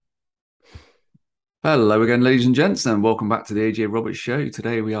Hello again, ladies and gents, and welcome back to the AJ Roberts Show.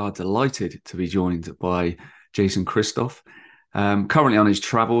 Today we are delighted to be joined by Jason Christoff. Currently on his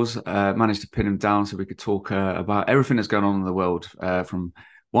travels, managed to pin him down so we could talk about everything that's going on in the world, from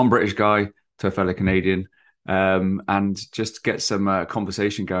one British guy to a fellow Canadian, and just get some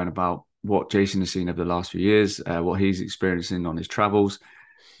conversation going about what Jason has seen over the last few years, what he's experiencing on his travels,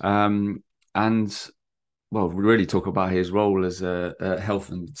 and well, we really talk about his role as a health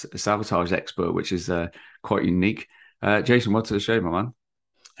and sabotage expert, which is quite unique. Jason, welcome to the show, my man.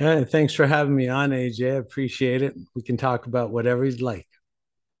 Hey, thanks for having me on, AJ. I appreciate it. We can talk about whatever you'd like.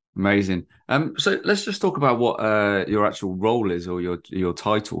 Amazing. So let's just talk about what your actual role is, or your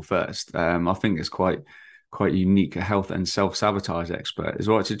title first. I think it's quite unique, a health and self sabotage expert. Is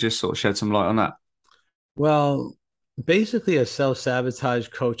it right to just sort of shed some light on that? Well, basically a self-sabotage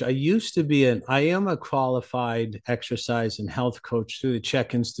coach. I am a qualified exercise and health coach through the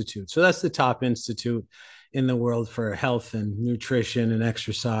Czech Institute. So that's the top institute in the world for health and nutrition and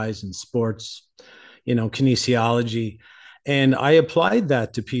exercise and sports, kinesiology. And I applied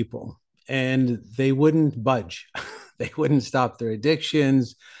that to people and they wouldn't budge. They wouldn't stop their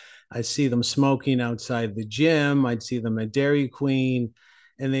addictions. I'd see them smoking outside the gym. I'd see them at Dairy Queen,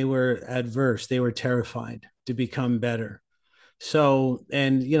 and they were adverse. They were terrified to become better. So,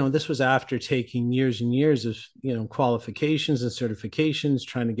 and this was after taking years and years of qualifications and certifications,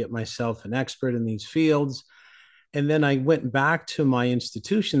 trying to get myself an expert in these fields. And then I went back to my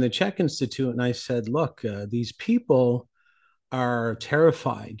institution, the Czech Institute, and I said, "Look, these people are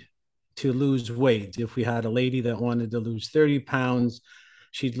terrified to lose weight. If we had a lady that wanted to lose 30 pounds,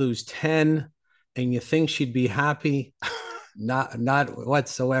 she'd lose 10, and you think she'd be happy? Not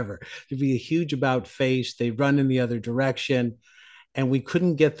whatsoever. There'd be a huge about face. They'd run in the other direction. And we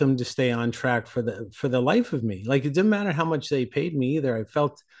couldn't get them to stay on track for the life of me. Like, it didn't matter how much they paid me either. I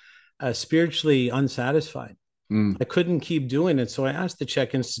felt spiritually unsatisfied. Mm. I couldn't keep doing it. So I asked the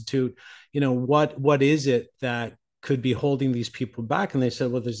Czech Institute, what is it that could be holding these people back? And they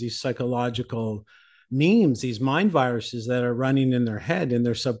said, well, there's these psychological memes, these mind viruses that are running in their head, in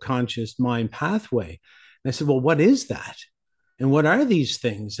their subconscious mind pathway. And I said, well, what is that? And what are these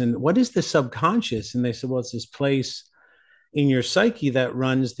things? And what is the subconscious? And they said, well, it's this place in your psyche that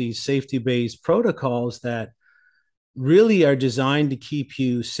runs these safety-based protocols that really are designed to keep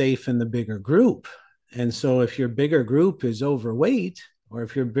you safe in the bigger group. And so if your bigger group is overweight, or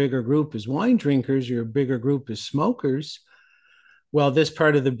if your bigger group is wine drinkers, or your bigger group is smokers, well, this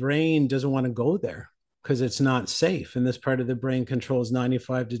part of the brain doesn't want to go there because it's not safe. And this part of the brain controls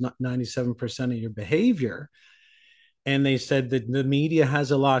 95 to 97% of your behavior. And they said that the media has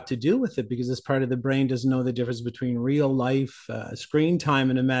a lot to do with it because this part of the brain doesn't know the difference between real life screen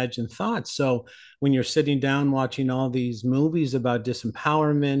time and imagined thoughts. So when you're sitting down watching all these movies about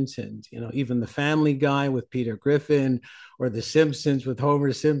disempowerment, and even The Family Guy with Peter Griffin, or The Simpsons with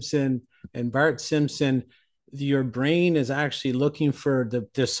Homer Simpson and Bart Simpson, your brain is actually looking for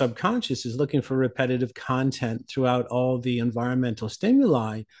the subconscious is looking for repetitive content throughout all the environmental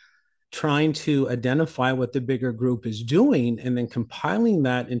stimuli, trying to identify what the bigger group is doing and then compiling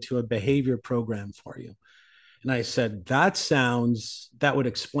that into a behavior program for you. And I said, that would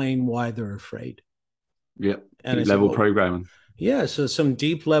explain why they're afraid. Yeah, And I deep said, level well, programming. yeah, so some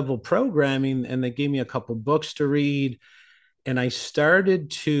deep level programming. And they gave me a couple books to read. And I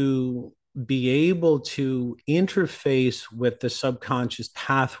started to be able to interface with the subconscious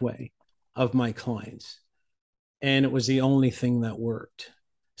pathway of my clients. And it was the only thing that worked.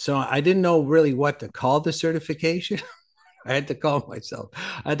 So I didn't know really what to call the certification. I had to call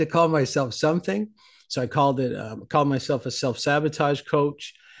myself something. So I called myself a self sabotage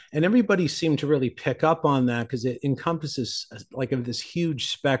coach. And everybody seemed to really pick up on that because it encompasses like this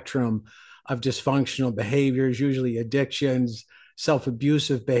huge spectrum of dysfunctional behaviors, usually addictions,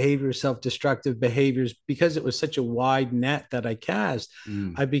 self-abusive behaviors, self-destructive behaviors. Because it was such a wide net that I cast,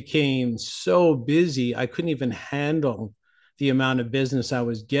 Mm. I became so busy I couldn't even handle the amount of business I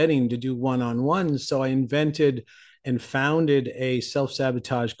was getting to do one-on-ones. So I invented and founded a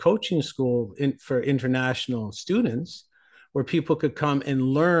self-sabotage coaching school for international students, where people could come and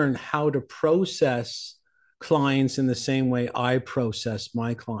learn how to process clients in the same way I process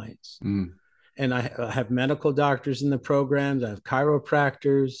my clients. Mm. And I have medical doctors in the programs. I have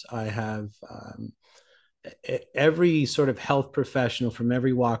chiropractors. I have every sort of health professional from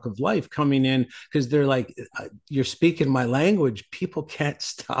every walk of life coming in because they're like, you're speaking my language. People can't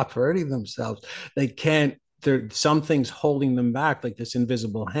stop hurting themselves. They can't. There's something's holding them back, like this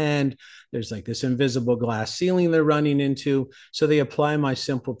invisible hand. There's like this invisible glass ceiling they're running into. So they apply my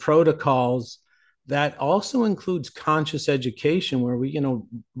simple protocols That also includes conscious education where we,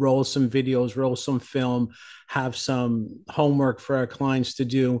 roll some videos, roll some film, have some homework for our clients to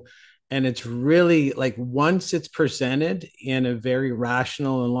do. And it's really like once it's presented in a very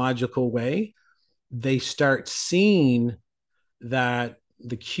rational and logical way, they start seeing that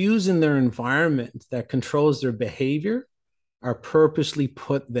the cues in their environment that controls their behavior are purposely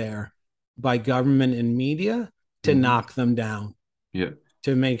put there by government and media to Mm-hmm. knock them down, Yeah.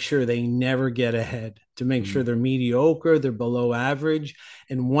 to make sure they never get ahead, to make sure Mm. they're mediocre, they're below average.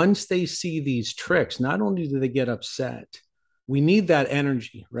 And once they see these tricks, not only do they get upset, we need that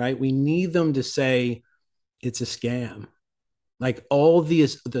energy, right? We need them to say it's a scam. Like all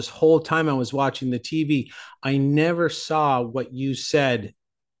this whole time I was watching the TV, I never saw what you said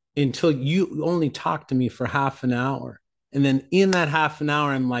until you only talked to me for half an hour. And then in that half an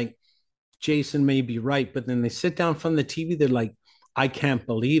hour, I'm like, Jason may be right. But then they sit down from the TV, they're like, I can't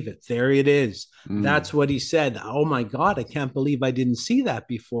believe it. There it is. Mm. That's what he said. Oh my God, I can't believe I didn't see that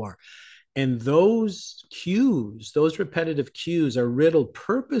before. And those cues, those repetitive cues are riddled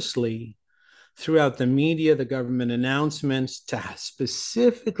purposely throughout the media, the government announcements to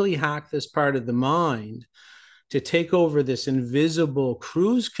specifically hack this part of the mind, to take over this invisible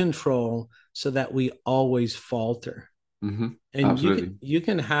cruise control so that we always falter. Mm-hmm. And Absolutely. you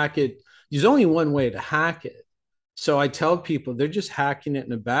can hack it. There's only one way to hack it. So I tell people they're just hacking it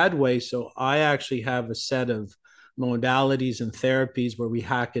in a bad way. So I actually have a set of modalities and therapies where we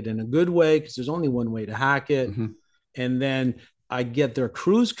hack it in a good way because there's only one way to hack it. Mm-hmm. And then I get their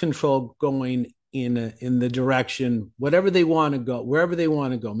cruise control going in the direction whatever they want to go, wherever they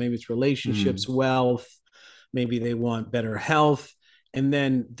want to go. Maybe it's relationships, Mm. wealth, maybe they want better health. And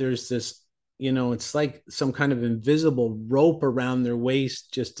then there's this, it's like some kind of invisible rope around their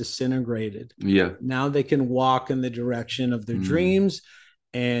waist just disintegrated. Yeah. Now they can walk in the direction of their Mm. dreams,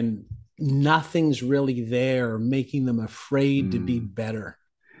 and nothing's really there making them afraid to be Mm. better.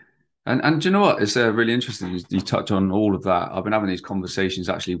 And do you know what? It's really interesting. You touch on all of that. I've been having these conversations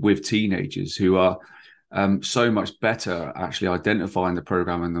actually with teenagers who are so much better actually identifying the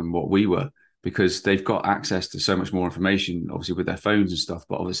programming than what we were, because they've got access to so much more information, obviously with their phones and stuff.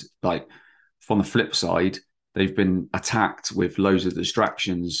 But obviously, like from the flip side, they've been attacked with loads of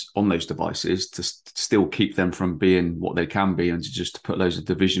distractions on those devices to still keep them from being what they can be, and to just put loads of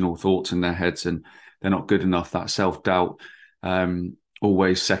divisional thoughts in their heads, and they're not good enough. That self doubt.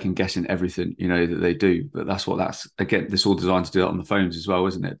 Always second guessing everything that they do. But that's again, this all designed to do that on the phones as well,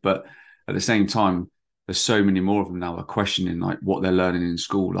 isn't it? But at the same time, there's so many more of them now are questioning like what they're learning in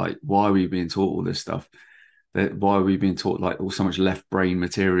school. Like, why are we being taught all this stuff? Why are we being taught like all so much left brain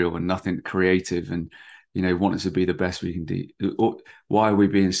material and nothing creative, and wanting to be the best we can do? Why are we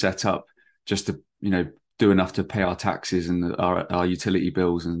being set up just to do enough to pay our taxes and our utility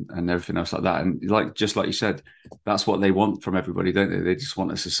bills and everything else like that? And just like you said, that's what they want from everybody, don't they? They just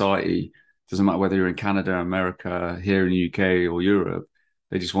want a society. Doesn't matter whether you're in Canada, America, here in the UK or Europe.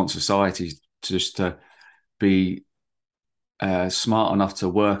 They just want society just to be smart enough to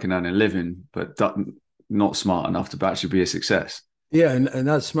work and earn a living, but not smart enough to actually be a success. Yeah, and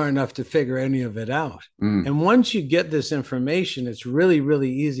not smart enough to figure any of it out. Mm. And once you get this information, it's really,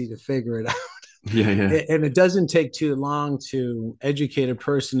 really easy to figure it out. Yeah, yeah. And it doesn't take too long to educate a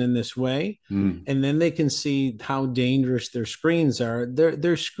person in this way. Mm. And then they can see how dangerous their screens are.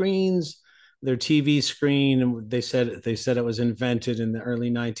 Their screens, their TV screen, they said it was invented in the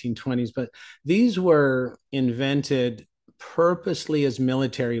early 1920s, but these were invented purposely as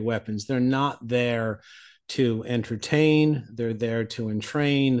military weapons. They're not there to entertain, they're there to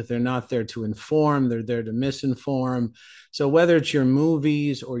entrain, they're not there to inform, they're there to misinform. So whether it's your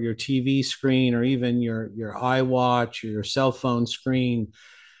movies or your TV screen or even your iWatch or your cell phone screen,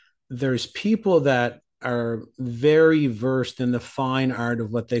 there's people that are very versed in the fine art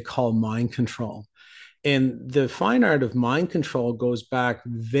of what they call mind control. And the fine art of mind control goes back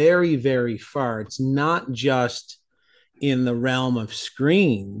very, very far. It's not just in the realm of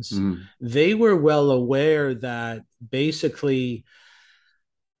screens. Mm. They were well aware that basically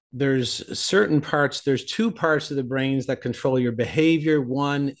there's two parts of the brains that control your behavior.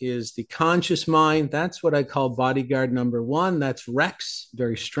 One is the conscious mind. That's what I call bodyguard number one. That's Rex,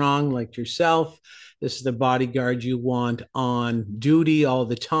 very strong, like yourself. This is the bodyguard you want on duty all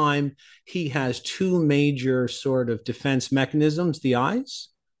the time. He has two major sort of defense mechanisms: the eyes,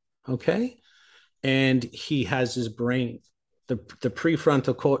 okay, and he has his brain, the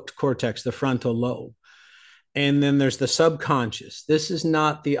prefrontal cortex, the frontal lobe. And then there's the subconscious. This is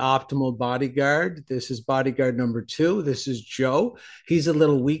not the optimal bodyguard. This is bodyguard number two. This is Joe. He's a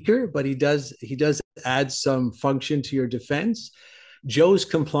little weaker, but he does add some function to your defense. Joe's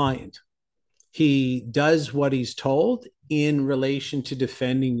compliant. He does what he's told in relation to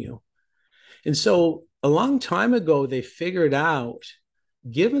defending you. And so a long time ago, they figured out,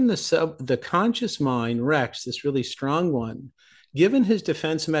 given the conscious mind, Rex, this really strong one, given his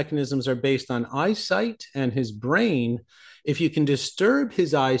defense mechanisms are based on eyesight and his brain, if you can disturb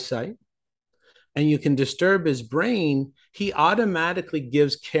his eyesight and you can disturb his brain, he automatically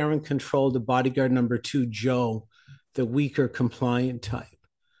gives care and control to bodyguard number two, Joe, the weaker compliant type.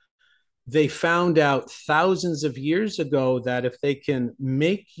 They found out thousands of years ago that if they can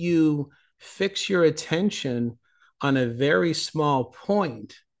make you fix your attention on a very small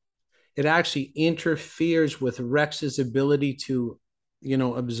point, it actually interferes with Rex's ability to,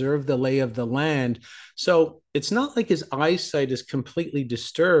 observe the lay of the land. So it's not like his eyesight is completely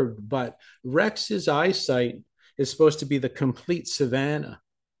disturbed, but Rex's eyesight is supposed to be the complete savannah.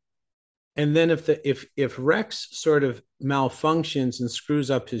 And then if Rex sort of malfunctions and screws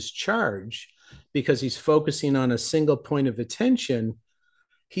up his charge because he's focusing on a single point of attention,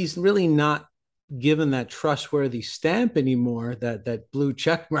 he's really not given that trustworthy stamp anymore, that blue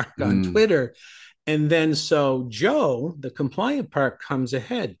check mark on Twitter. And then so Joe, the compliant part, comes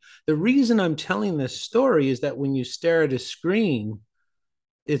ahead. The reason I'm telling this story is that when you stare at a screen,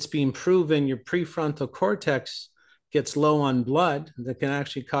 it's been proven your prefrontal cortex gets low on blood that can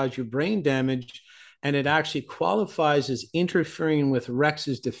actually cause you brain damage. And it actually qualifies as interfering with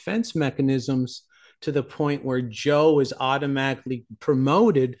Rex's defense mechanisms to the point where Joe is automatically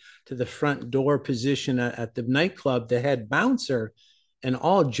promoted to the front door position at the nightclub, the head bouncer. And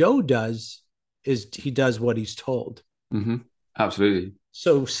all Joe does is he does what he's told. Mm-hmm. Absolutely.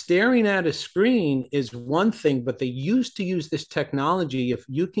 So staring at a screen is one thing, but they used to use this technology. If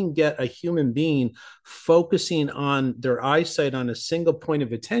you can get a human being focusing on their eyesight on a single point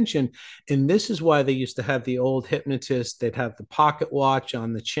of attention, and this is why they used to have the old hypnotists, they'd have the pocket watch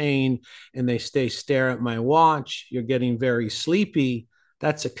on the chain and they stare at my watch. You're getting very sleepy.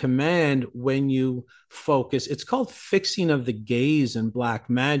 That's a command when you focus. It's called fixing of the gaze in black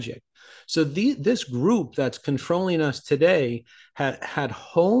magic. So this group that's controlling us today had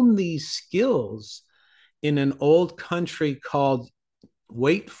honed these skills in an old country called,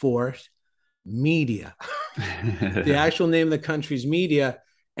 wait for it, media. The actual name of the country's media.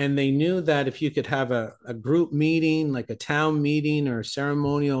 And they knew that if you could have a group meeting, like a town meeting or a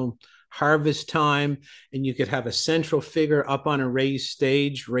ceremonial harvest time, and you could have a central figure up on a raised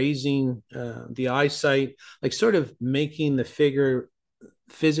stage, raising the eyesight, like sort of making the figure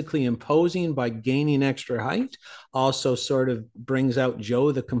physically imposing by gaining extra height, also sort of brings out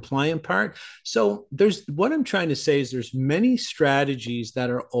Joe, the compliant part. So what I'm trying to say is there's many strategies that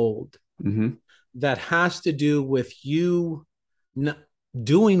are old that has to do with you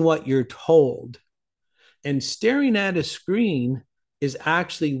doing what you're told. And staring at a screen is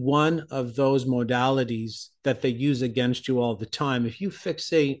actually one of those modalities that they use against you all the time. If you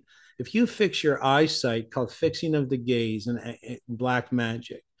fix your eyesight, called fixing of the gaze and black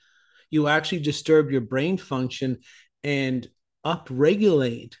magic, you actually disturb your brain function and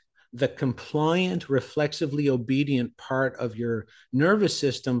upregulate the compliant, reflexively obedient part of your nervous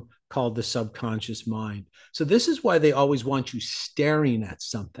system called the subconscious mind. So this is why they always want you staring at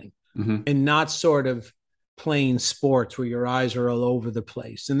something and not sort of playing sports where your eyes are all over the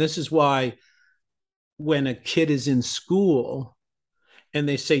place. And this is why when a kid is in school and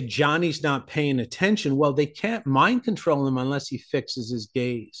they say Johnny's not paying attention, well, they can't mind control him unless he fixes his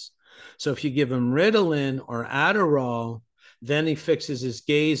gaze. So if you give him Ritalin or Adderall, then he fixes his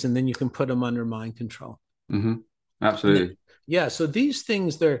gaze, and then you can put him under mind control. Absolutely. Yeah. So these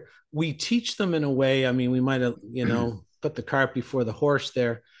things, we teach them in a way. I mean, we might have, put the cart before the horse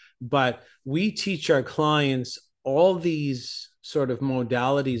there, but we teach our clients all these sort of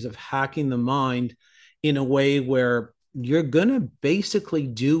modalities of hacking the mind in a way where you're going to basically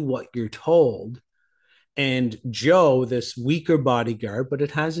do what you're told. And Joe, this weaker bodyguard, but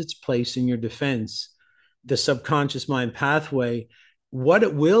it has its place in your defense, the subconscious mind pathway, what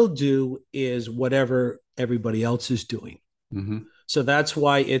it will do is whatever everybody else is doing. So that's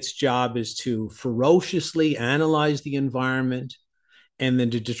why its job is to ferociously analyze the environment and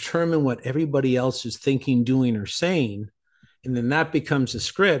then to determine what everybody else is thinking, doing, or saying. And then that becomes a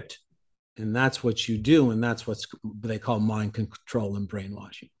script. And that's what you do. And that's what they call mind control and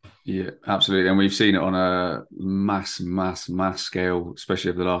brainwashing. Yeah, absolutely. And we've seen it on a mass scale,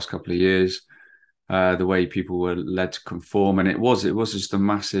 especially over the last couple of years, the way people were led to conform. And it was just a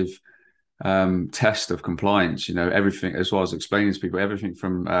massive test of compliance, everything, as well as explaining to people, everything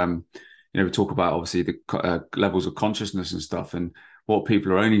from, we talk about obviously the levels of consciousness and stuff. And what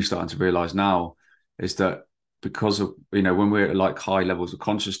people are only starting to realize now is that because of, when we're at like high levels of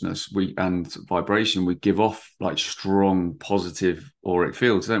consciousness, and vibration, we give off like strong positive auric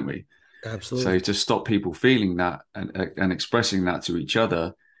fields, don't we? So Absolutely. to stop people feeling that and expressing that to each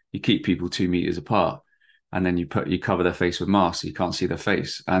other, you keep people 2 meters apart, and then you cover their face with masks, so you can't see their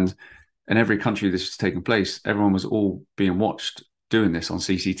face. And in every country this was taking place, everyone was all being watched doing this on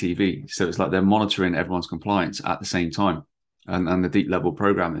CCTV. So it's like they're monitoring everyone's compliance at the same time, and the deep level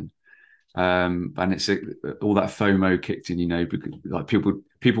programming. And it's all that FOMO kicked in, because like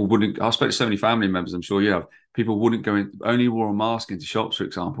people wouldn't. I spoke to so many family members. I'm sure you have. People wouldn't go in, only wore a mask into shops, for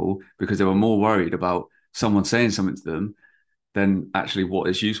example, because they were more worried about someone saying something to them than actually what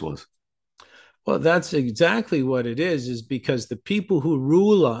its use was. Well, that's exactly what it is because the people who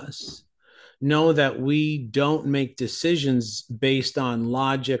rule us know that we don't make decisions based on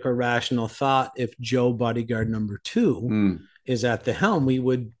logic or rational thought. If Joe bodyguard number two Mm, is at the helm, we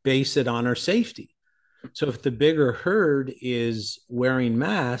would base it on our safety. So if the bigger herd is wearing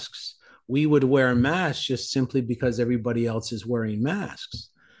masks, we would wear masks just simply because everybody else is wearing masks.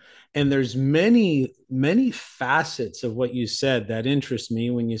 And there's many facets of what you said that interest me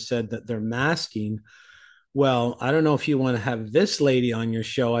when you said that they're masking. Well, I don't know if you want to have this lady on your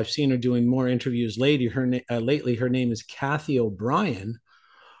show. I've seen her doing more interviews lately. Her name is Kathy O'Brien.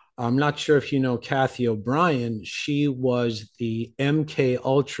 I'm not sure if you know Kathy O'Brien. She was the MK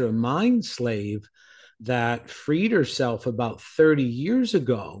Ultra mind slave that freed herself about 30 years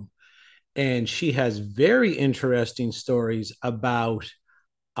ago. And she has very interesting stories about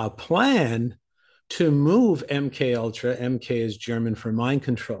a plan to move MK Ultra. MK is German for mind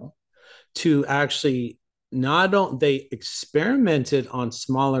control. To actually not only they experimented on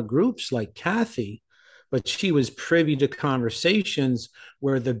smaller groups like Kathy, but she was privy to conversations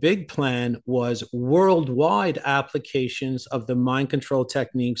where the big plan was worldwide applications of the mind control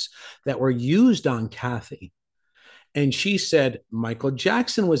techniques that were used on Kathy. And she said Michael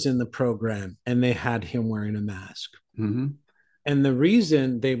Jackson was in the program and they had him wearing a mask. hmm And the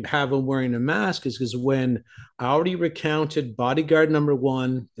reason they have him wearing a mask is because when I already recounted bodyguard number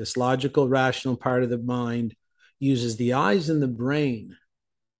one, this logical, rational part of the mind uses the eyes and the brain.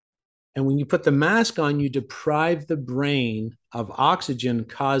 And when you put the mask on, you deprive the brain of oxygen,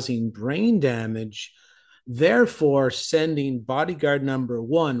 causing brain damage, therefore sending bodyguard number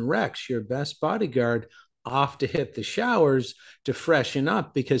one, Rex, your best bodyguard, off to hit the showers to freshen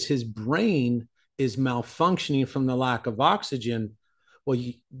up because his brain is malfunctioning from the lack of oxygen. Well,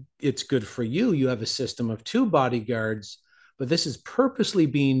 it's good for you. You have a system of two bodyguards, but this is purposely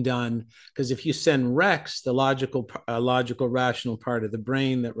being done because if you send Rex, the logical, rational part of the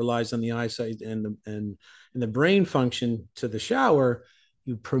brain that relies on the eyesight and the brain function, to the shower,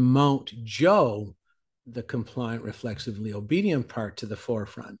 you promote Joe, the compliant, reflexively obedient part, to the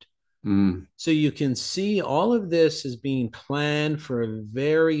forefront. mm, So you can see all of this is being planned for a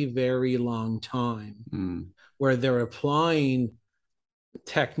very, very long time, mm, where they're applying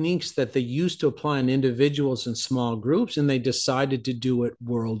techniques that they used to apply on individuals in small groups, and they decided to do it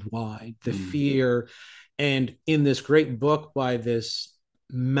worldwide. The mm, fear, and in this great book by this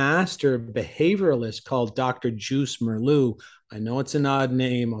master behavioralist called Dr. Juice Merleau, I know it's an odd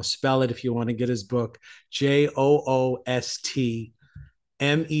name. I'll spell it if you want to get his book: JOOSTMERLOO.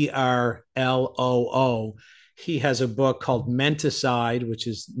 He has a book called Menticide, which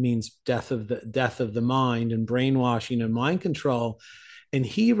means death of the mind, and brainwashing and mind control. And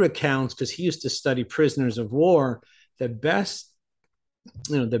he recounts, because he used to study prisoners of war, the best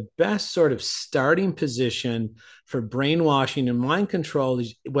sort of starting position for brainwashing and mind control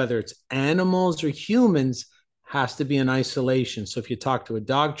is, whether it's animals or humans, has to be in isolation. So if you talk to a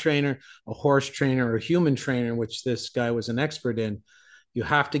dog trainer, a horse trainer, or a human trainer, which this guy was an expert in, you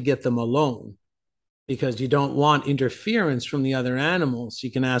have to get them alone because you don't want interference from the other animals.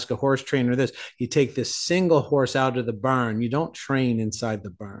 You can ask a horse trainer this: you take this single horse out of the barn, you don't train inside the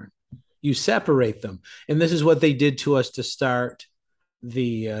barn, you separate them. And this is what they did to us to start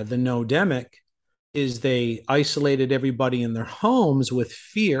the no-demic, is they isolated everybody in their homes with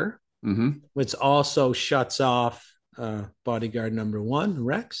fear, hmm which also shuts off bodyguard number one,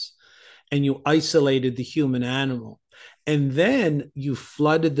 Rex, and you isolated the human animal. And then you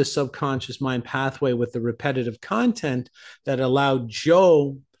flooded the subconscious mind pathway with the repetitive content that allowed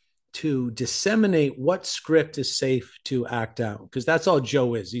Joe to disseminate what script is safe to act out. Because that's all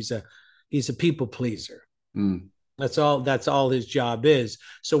Joe is. He's a people pleaser. mm, That's all his job is.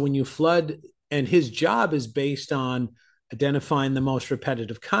 So when you flood, and his job is based on identifying the most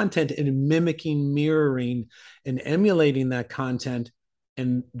repetitive content and mimicking, mirroring, and emulating that content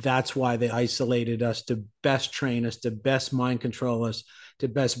And that's why they isolated us, to best train us, to best mind control us, to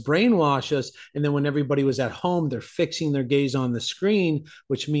best brainwash us. And then when everybody was at home, they're fixing their gaze on the screen,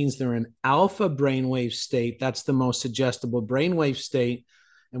 which means they're in alpha brainwave state. That's the most suggestible brainwave state.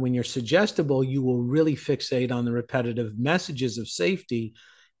 And when you're suggestible, you will really fixate on the repetitive messages of safety,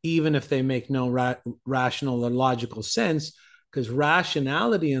 even if they make no rational or logical sense, because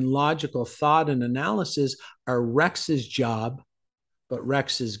rationality and logical thought and analysis are Rex's job. But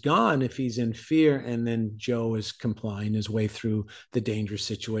Rex is gone if he's in fear, and then Joe is complying his way through the dangerous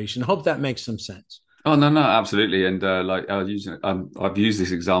situation. I hope that makes some sense. Oh no, no, absolutely. And like I've used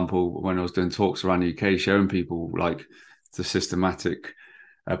this example when I was doing talks around the UK, showing people like the systematic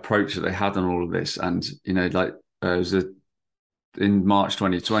approach that they had on all of this. And like it was in March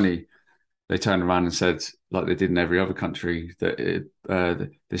 2020, they turned around and said, like they did in every other country, that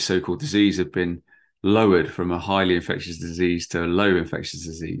this so-called disease had been lowered from a highly infectious disease to a low infectious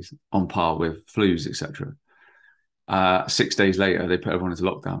disease on par with flus, etc. 6 days later, they put everyone into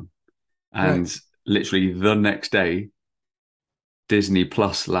lockdown. Right. And literally the next day, Disney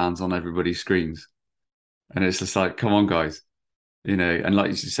Plus lands on everybody's screens. And it's just like, come on, guys. And like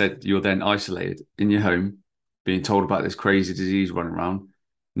you said, you're then isolated in your home, being told about this crazy disease running around.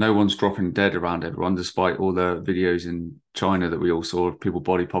 No one's dropping dead around everyone, despite all the videos in China that we all saw of people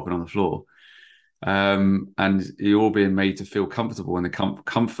body popping on the floor. And you're all being made to feel comfortable in the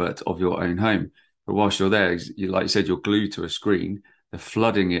comfort of your own home. But whilst you're there, like you said, you're glued to a screen. They're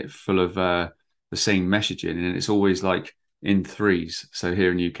flooding it full of the same messaging, and it's always like in threes. So here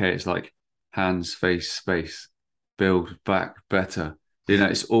in the UK, it's like hands, face, space, build back better.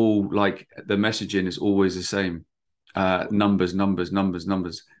 It's all like the messaging is always the same. Numbers, numbers, numbers,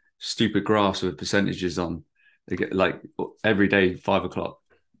 numbers. Stupid graphs with percentages on. They get like every day 5 o'clock.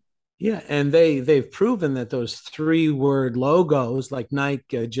 Yeah, and they've proven that those 3-word logos like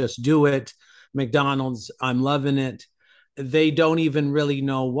Nike, just do it, McDonald's, I'm loving it. They don't even really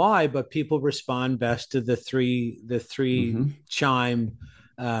know why, but people respond best to the three Mm-hmm. chime,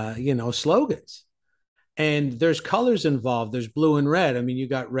 slogans. And there's colors involved. There's blue and red. I mean, you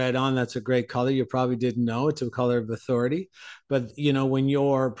got red on. That's a great color. You probably didn't know it's a color of authority. But when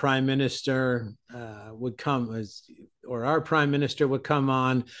your prime minister would come, or our prime minister would come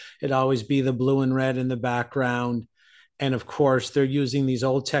on, it'd always be the blue and red in the background. And of course, they're using these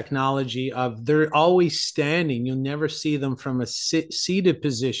old technology of they're always standing. You'll never see them from a seated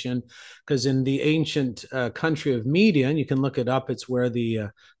position, because in the ancient country of Media, and you can look it up, it's where the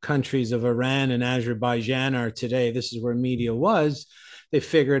countries of Iran and Azerbaijan are today. This is where Media was. They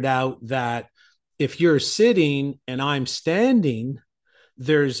figured out that if you're sitting and I'm standing,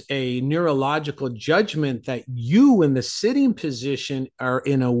 there's a neurological judgment that you in the sitting position are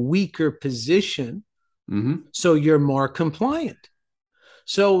in a weaker position, Mm-hmm. so you're more compliant.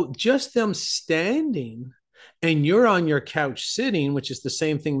 So just them standing and you're on your couch sitting, which is the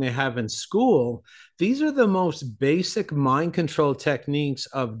same thing they have in school. These are the most basic mind control techniques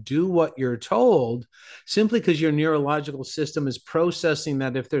of do what you're told, simply because your neurological system is processing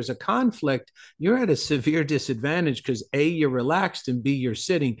that if there's a conflict, you're at a severe disadvantage because A, you're relaxed, and B, you're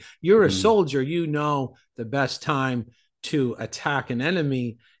sitting. You're a Mm. soldier. The best time to attack an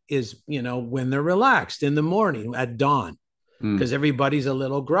enemy is, when they're relaxed in the morning at dawn, Mm. because everybody's a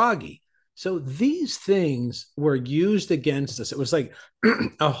little groggy. So these things were used against us. It was like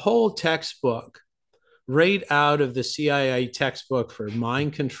a whole textbook right out of the CIA textbook for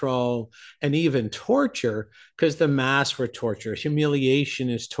mind control and even torture, because the masks were torture. Humiliation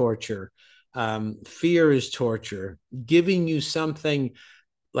is torture. Fear is torture. Giving you something,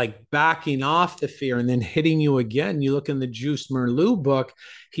 like backing off the fear and then hitting you again. You look in the Juice Merleau book,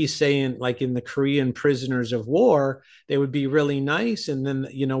 he's saying, like in the Korean prisoners of war, they would be really nice. And then,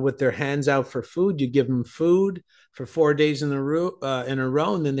 with their hands out for food, you give them food for 4 days in a row.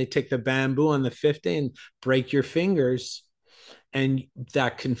 And then they take the bamboo on the fifth day and break your fingers. And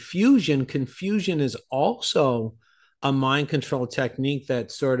that confusion is also a mind control technique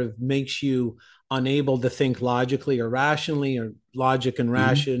that sort of makes you unable to think logically or rationally, or logic and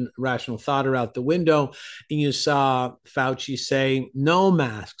Mm-hmm. rational thought are out the window. And you saw Fauci say no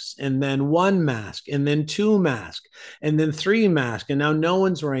masks, and then one mask, and then two masks, and then three masks, and now no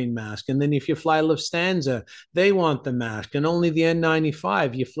one's wearing mask. And then if you fly Lufthansa, they want the mask, and only the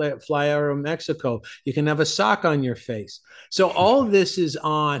N95. You fly out of Mexico, you can have a sock on your face. So all this is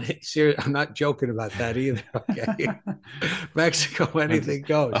on. I'm not joking about that either. Okay, Mexico, I'm just, anything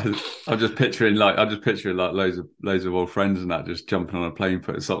goes. I'm just picturing like loads of old friends and that just jumping on a plane,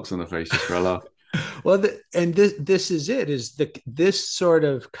 putting socks on their face just for a laugh. Well, and this is it, is this sort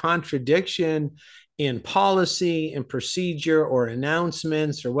of contradiction in policy and procedure or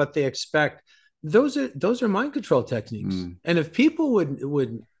announcements or what they expect, those are mind control techniques. Mm. And if people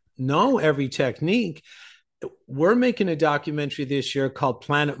would know every technique, we're making a documentary this year called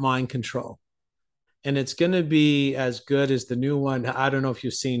Planet Mind Control. And it's going to be as good as the new one. I don't know if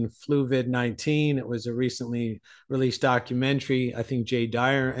you've seen Fluvid 19. It was a recently released documentary. I think Jay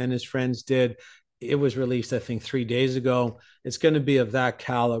Dyer and his friends did. It was released, I think, 3 days ago. It's going to be of that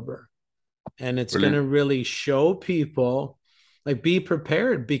caliber. And it's going to Brilliant. really show people, like, be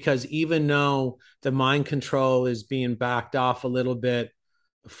prepared, because even though the mind control is being backed off a little bit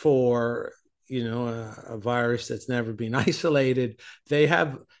for, a virus that's never been isolated, they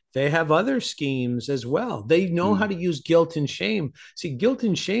have other schemes as well. They know how Mm. to use guilt and shame. See, guilt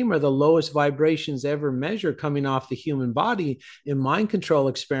and shame are the lowest vibrations ever measured coming off the human body in mind control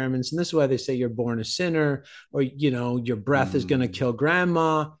experiments. And this is why they say you're born a sinner, or, your breath is going to Mm. kill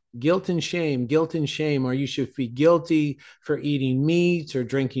grandma. Guilt and shame, or you should be guilty for eating meat or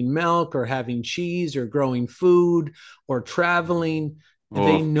drinking milk or having cheese or growing food or traveling.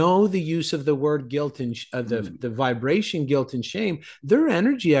 They Oh, know the use of the word guilt and mm. the vibration guilt and shame. They're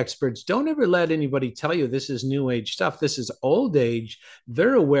energy experts. Don't ever let anybody tell you this is new age stuff. This is old age.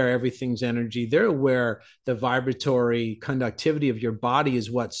 They're aware everything's energy. They're aware the vibratory conductivity of your body is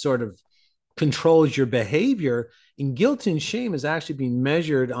what sort of controls your behavior. And guilt and shame is actually being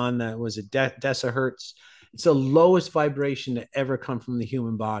measured on that, was it decihertz? It's the lowest vibration to ever come from the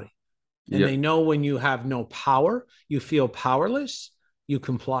human body. And Yeah. they know when you have no power, you feel powerless, you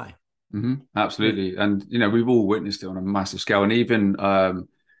comply. Hmm. Yeah. Absolutely. And we've all witnessed it on a massive scale. And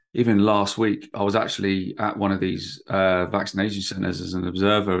even last week, I was actually at one of these vaccination centers as an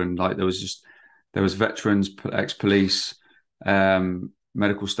observer, and like there was veterans, ex-police,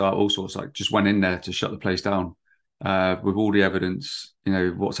 medical staff, all sorts, like just went in there to shut the place down with all the evidence,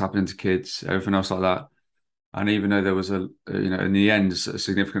 what's happening to kids, everything else like that. And even though there was in the end, a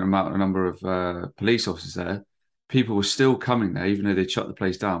significant number of police officers there, people were still coming there, even though they'd shut the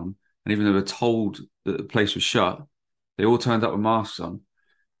place down. And even though they were told that the place was shut, they all turned up with masks on,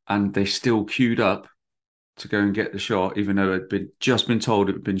 and they still queued up to go and get the shot, even though it had just been told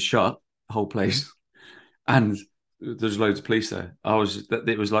it had been shut, the whole place. And there's loads of police there.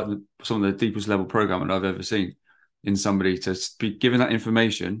 It was like some of the deepest level programming I've ever seen in somebody to be given that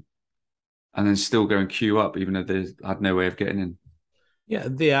information and then still go and queue up, even though they had no way of getting in. Yeah.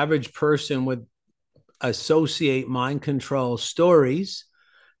 The average person would associate mind control stories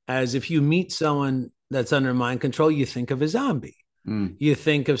as, if you meet someone that's under mind control, you think of a zombie. Mm, You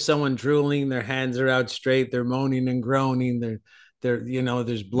think of someone drooling, their hands are out straight, they're moaning and groaning,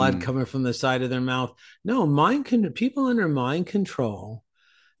 there's blood mm, coming from the side of their mouth. No, people under mind control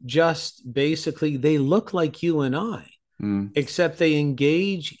just basically, they look like you and I, mm, except they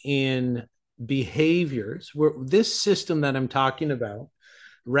engage in behaviors where this system that I'm talking about,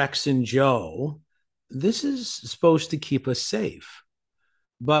 Rex and Joe, this is supposed to keep us safe.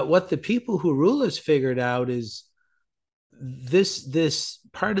 But what the people who rule us figured out is this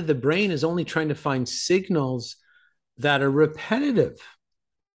part of the brain is only trying to find signals that are repetitive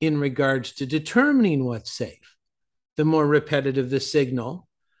in regards to determining what's safe. The more repetitive the signal,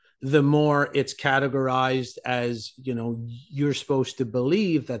 the more it's categorized as, you're supposed to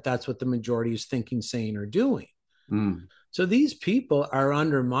believe that that's what the majority is thinking, saying, or doing. mm, So these people are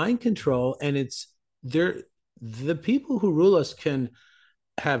under mind control, and the people who rule us can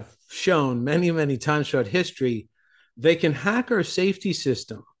have shown many, many times throughout history, they can hack our safety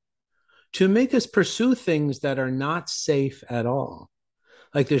system to make us pursue things that are not safe at all.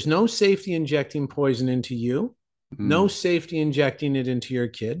 Like, there's no safety injecting poison into you, no mm, safety injecting it into your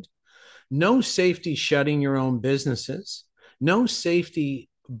kid, no safety shutting your own businesses, no safety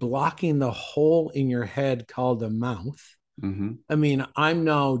blocking the hole in your head called a mouth. mm-hmm, I mean, I'm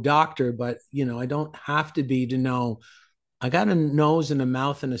no doctor, but I don't have to be to know I got a nose and a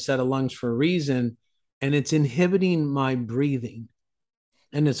mouth and a set of lungs for a reason, and it's inhibiting my breathing.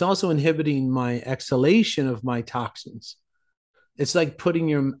 And it's also inhibiting my exhalation of my toxins. It's like putting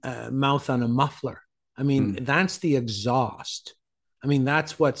your mouth on a muffler. I mean, mm, that's the exhaust. I mean,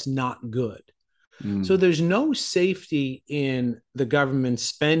 that's what's not good. So mm, there's no safety in the government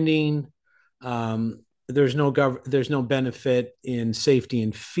spending. There's no benefit in safety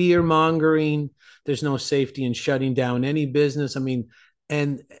and fear mongering. There's no safety in shutting down any business. I mean,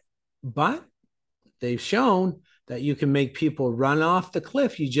 and but they've shown that you can make people run off the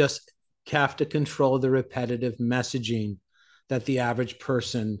cliff. You just have to control the repetitive messaging that the average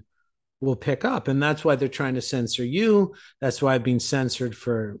person will pick up. And that's why they're trying to censor you. That's why I've been censored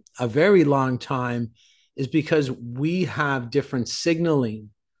for a very long time, is because we have different signaling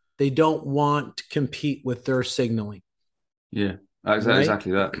They don't want to compete with their signaling, Yeah, right?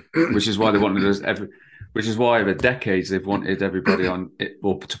 exactly that. Which is why they wanted us which is why over decades they've wanted everybody on it,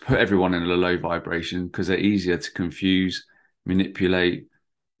 or to put everyone in a low vibration because they're easier to confuse, manipulate,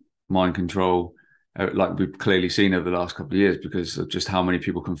 mind control, like we've clearly seen over the last couple of years because of just how many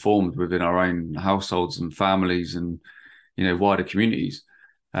people conformed within our own households and families and wider communities.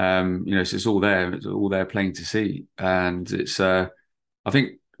 So it's all there plain to see, and it's I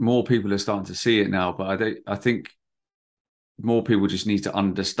think more people are starting to see it now, but I think more people just need to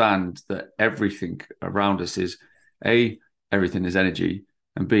understand that everything around us is A, everything is energy,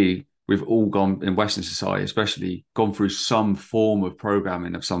 and B, we've all gone in Western society, especially gone through some form of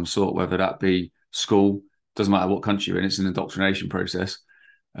programming of some sort, whether that be school, doesn't matter what country you're in, it's an indoctrination process.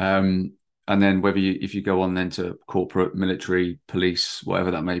 Um, and then if you go on then to corporate, military, police,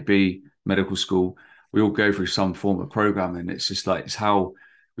 whatever that may be, medical school, we all go through some form of programming. It's just like it's how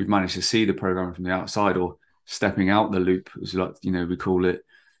we've managed to see the programming from the outside or stepping out the loop, as like we call it,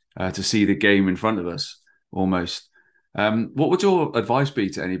 to see the game in front of us almost. What would your advice be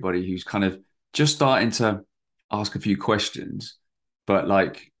to anybody who's kind of just starting to ask a few questions, but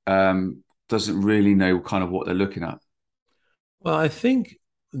doesn't really know kind of what they're looking at? Well, I think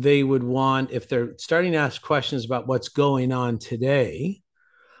they would want, if they're starting to ask questions about what's going on today,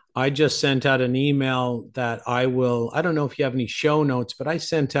 I just sent out an email that I don't know if you have any show notes, but I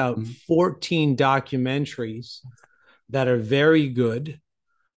sent out Mm-hmm. 14 documentaries that are very good.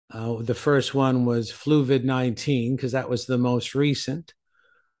 The first one was Fluvid-19, because that was the most recent.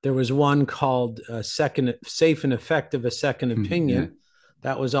 There was one called Second Safe and Effective, a Second Yeah. Opinion.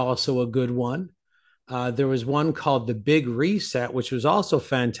 That was also a good one. There was one called The Big Reset, which was also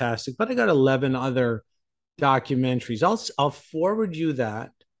fantastic, but I got 11 other documentaries. I'll forward you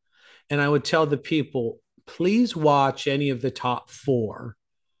that. And I would tell the people, please watch any of the top 4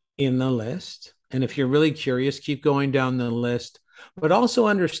 in the list. And if you're really curious, keep going down the list, but also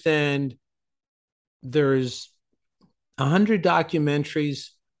understand there's 100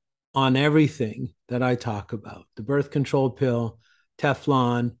 documentaries on everything that I talk about: the birth control pill,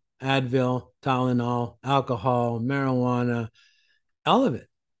 Teflon, Advil, Tylenol, alcohol, marijuana, all of it.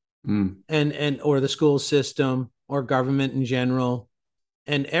 Mm. And or the school system or government in general.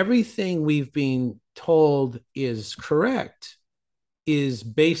 And everything we've been told is correct is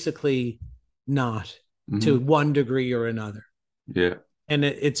basically not, to Mm-hmm. one degree or another. Yeah. And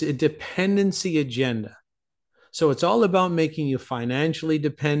it's a dependency agenda. So it's all about making you financially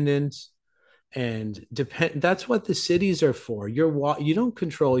dependent and depend. That's what the cities are for. You don't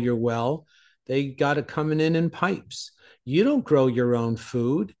control your well. They got it coming in pipes. You don't grow your own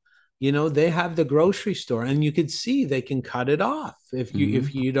food. They have the grocery store, and you could see they can cut it off if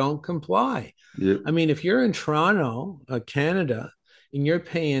Mm-hmm. you don't comply. Yeah. I mean, if you're in Toronto, Canada, and you're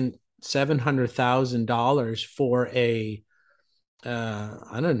paying $700,000 for I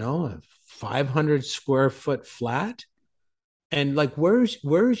don't know, a 500 square foot flat, and like, where's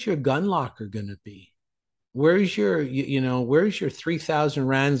your gun locker going to be? Where's your 3,000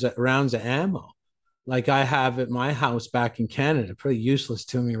 rounds of ammo like I have at my house back in Canada? Pretty useless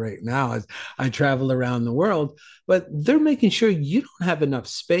to me right now as I travel around the world. But they're making sure you don't have enough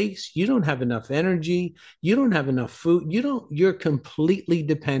space, you don't have enough energy, you don't have enough food, you're completely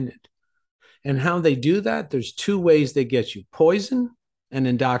dependent. And how they do that, there's 2 ways they get you: poison and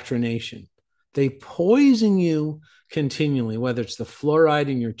indoctrination. They poison you continually, whether it's the fluoride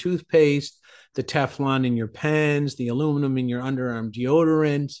in your toothpaste, the Teflon in your pens, the aluminum in your underarm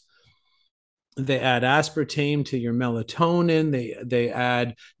deodorant. They add aspartame to your melatonin. They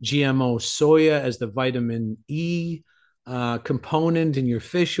add GMO soya as the vitamin E component in your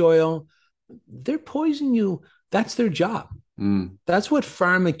fish oil. They're poisoning you. That's their job. Mm. That's what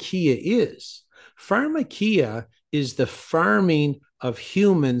pharmakia is. Pharmakia is the farming of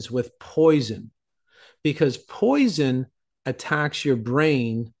humans with poison, because poison attacks your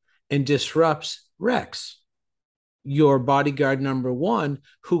brain and disrupts Rex, your bodyguard number one,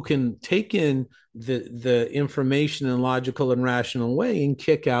 who can take in the information in a logical and rational way and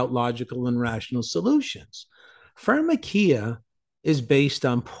kick out logical and rational solutions. Pharmakia is based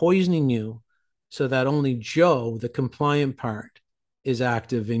on poisoning you so that only Joe, the compliant part, is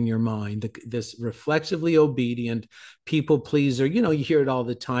active in your mind. This reflexively obedient people pleaser. You hear it all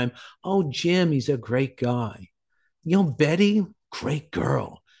the time. Oh, Jim, he's a great guy. Betty, great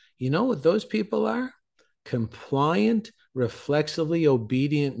girl. You know what those people are? Compliant, reflexively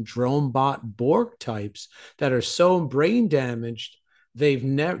obedient drone bot Borg types that are so brain damaged they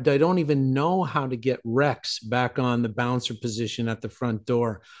don't even know how to get Rex back on the bouncer position at the front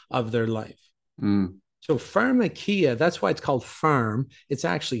door of their life. Mm. So pharmakia, that's why it's called farm. It's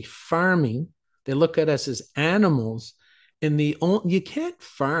actually farming. They look at us as animals, and you can't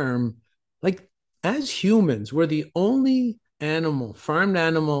farm like as humans. We're the only farmed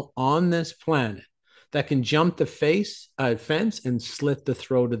animal on this planet that can jump the fence and slit the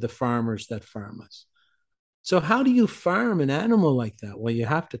throat of the farmers that farm us. So how do you farm an animal like that? Well, you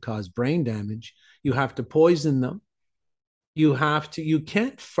have to cause brain damage. You have to poison them. You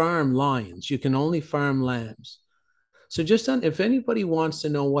can't farm lions. You can only farm lambs. So if anybody wants to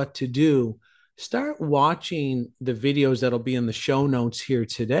know what to do, start watching the videos that'll be in the show notes here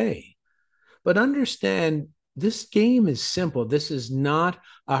today. But understand this game is simple. This is not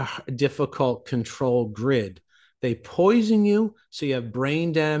a difficult control grid. They poison you, so you have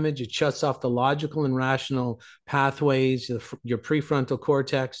brain damage. It shuts off the logical and rational pathways, your prefrontal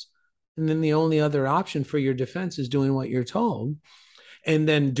cortex. And then the only other option for your defense is doing what you're told. And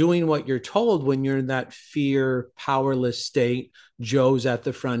then doing what you're told when you're in that fear, powerless state. Joe's at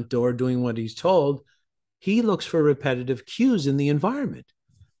the front door doing what he's told. He looks for repetitive cues in the environment,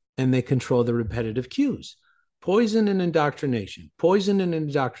 and they control the repetitive cues. Poison and indoctrination. Poison and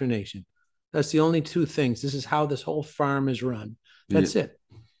indoctrination. That's the only two things. This is how this whole farm is run. That's Yeah. it.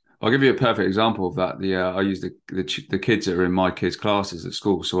 I'll give you a perfect example of that. I use the kids that are in my kids' classes at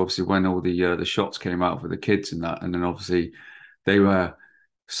school. So obviously, when all the shots came out for the kids and that, and then obviously they were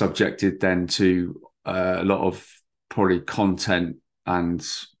subjected then to a lot of probably content and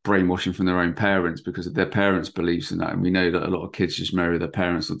brainwashing from their own parents because of their parents' beliefs and that. And we know that a lot of kids just mirror their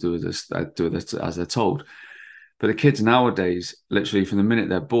parents or do this as they're told. But the kids nowadays, literally from the minute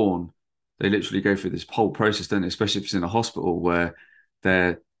they're born, they literally go through this whole process, don't they? Especially if it's in a hospital where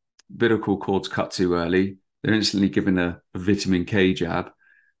their umbilical cord's cut too early, they're instantly given a vitamin K jab,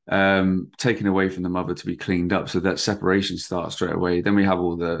 taken away from the mother to be cleaned up, so that separation starts straight away. Then we have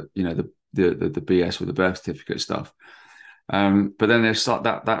all the BS with the birth certificate stuff. But then they start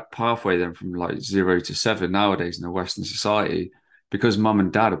that pathway then from like 0 to 7 nowadays in the Western society, because mum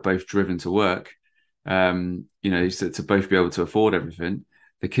and dad are both driven to work, to both be able to afford everything.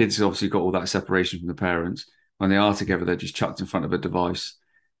 The kids obviously got all that separation from the parents. When they are together, they're just chucked in front of a device.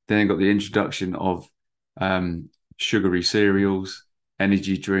 Then they got the introduction of sugary cereals,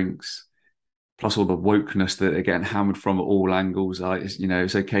 energy drinks, plus all the wokeness that they're getting hammered from at all angles. Like,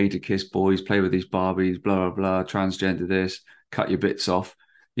 it's okay to kiss boys, play with these Barbies, blah, blah, blah, transgender this, cut your bits off,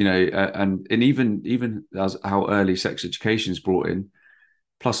 and even as how early sex education is brought in,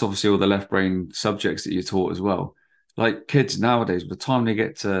 plus obviously all the left brain subjects that you're taught as well. Like kids nowadays, by the time they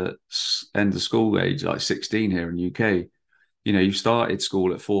get to end of school age, like 16 here in the UK, you started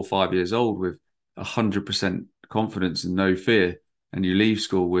school at 4 or 5 years old with 100% confidence and no fear, and you leave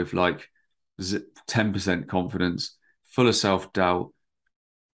school with like 10% confidence, full of self-doubt,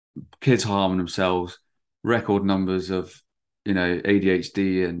 kids harming themselves, record numbers of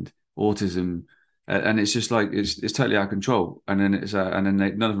ADHD and autism, and it's just like it's totally out of control. And then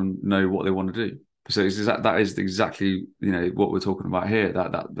none of them know what they want to do. So that is exactly what we're talking about here.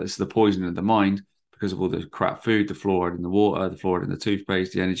 That's the poisoning of the mind because of all the crap food, the fluoride in the water, the fluoride in the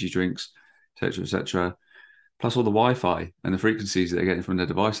toothpaste, the energy drinks, etc., etc. Plus all the Wi-Fi and the frequencies that they're getting from their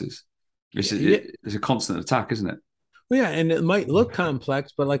devices. It's a constant attack, isn't it? Well, yeah, and it might look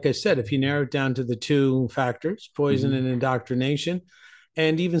complex, but like I said, if you narrow it down to the two factors, poison and indoctrination,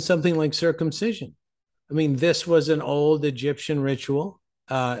 and even something like circumcision. I mean, this was an old Egyptian ritual.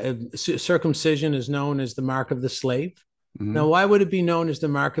 Circumcision is known as the mark of the slave. Now, why would it be known as the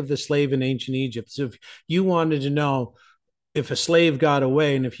mark of the slave in ancient Egypt? So if you wanted to know if a slave got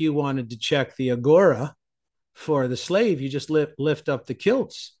away and if you wanted to check the agora for the slave, you just lift up the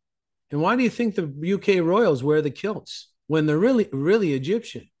kilts. And why do you think the UK royals wear the kilts when they're really, really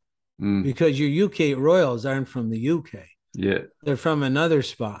Egyptian? Because your UK royals aren't from the UK. Yeah. They're from another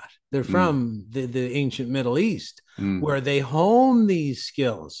spot. They're from the ancient Middle East, where they hone these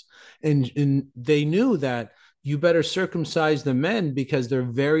skills. And they knew that you better circumcise the men because they're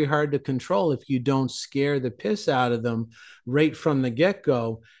very hard to control if you don't scare the piss out of them right from the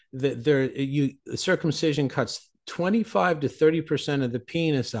get-go. Circumcision cuts 25 to 30% of the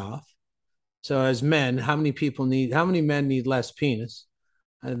penis off. So as men, how many men need less penis?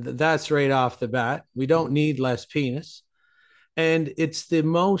 That's right off the bat. We don't need less penis. And it's the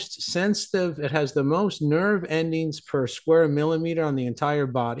most sensitive. It has the most nerve endings per square millimeter on the entire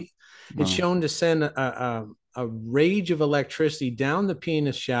body. Wow. It's shown to send a rage of electricity down the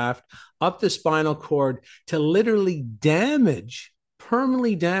penis shaft, up the spinal cord to literally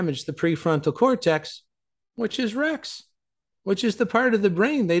permanently damage the prefrontal cortex, which is Rex, which is the part of the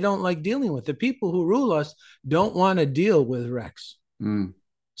brain they don't like dealing with. The people who rule us don't want to deal with Rex.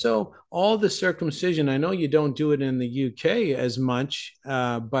 So all the circumcision, I know you don't do it in the UK as much,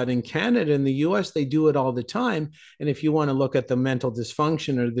 but in Canada and the US, they do it all the time. And if you want to look at the mental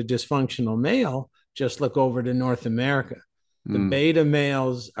dysfunction or the dysfunctional male, just look over to North America. The Mm, beta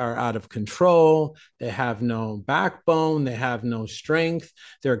males are out of control. They have no backbone. They have no strength.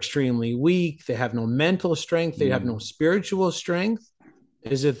 They're extremely weak. They have no mental strength. They have no mm, spiritual strength.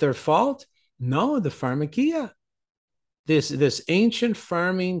 Is it their fault? No, the pharmakia, this ancient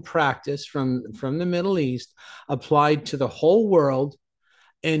farming practice from the Middle East applied to the whole world.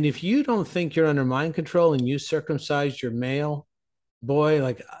 And if you don't think you're under mind control and you circumcise your male, boy,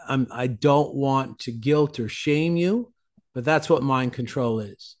 like I don't want to guilt or shame you, but that's what mind control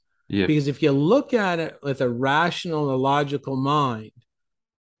is. yeah. Because if you look at it with a rational or logical mind,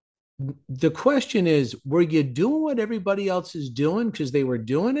 the question is, were you doing what everybody else is doing because they were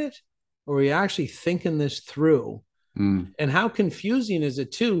doing it? Or were you actually thinking this through? Mm, And how confusing is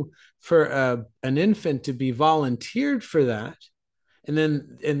it too for an infant to be volunteered for that, and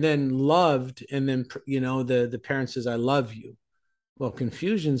then loved, and then the parent says, "I love you." Well,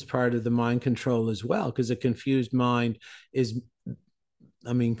 confusion's part of the mind control as well, because a confused mind is,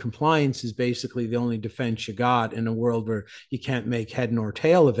 I mean, compliance is basically the only defense you got in a world where you can't make head nor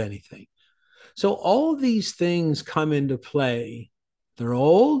tail of anything. So all these things come into play. They're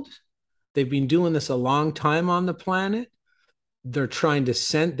old. They've been doing this a long time on the planet. They're trying to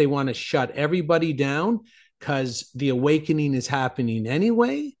send, they want to shut everybody down because the awakening is happening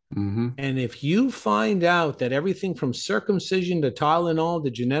anyway. mm-hmm. And if you find out that everything from circumcision to Tylenol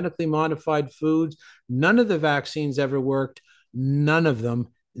to genetically modified foods, none of the vaccines ever worked, none of them,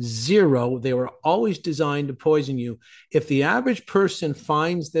 zero. They were always designed to poison you. If the average person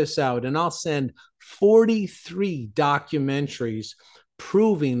finds this out, and I'll send 43 documentaries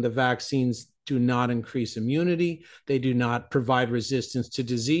proving the vaccines do not increase immunity. They do not provide resistance to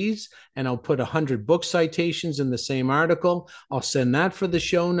disease. And I'll put 100 book citations in the same article. I'll send that for the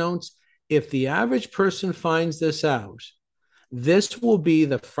show notes. If the average person finds this out, this will be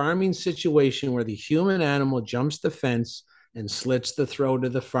the farming situation where the human animal jumps the fence and slits the throat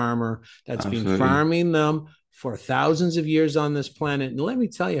of the farmer that's been Absolutely. farming them for thousands of years on this planet. And let me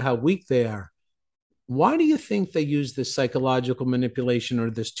tell you how weak they are. Why do you think they use this psychological manipulation or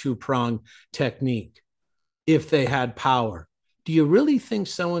this two-pronged technique if they had power? Do you really think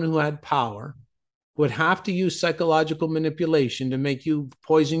someone who had power would have to use psychological manipulation to make you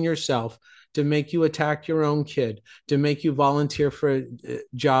poison yourself, to make you attack your own kid, to make you volunteer for a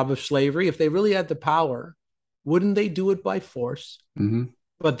job of slavery? If they really had the power, wouldn't they do it by force? Mm-hmm.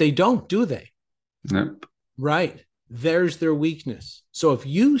 But they don't, do they? Nope. Right. There's their weakness. So if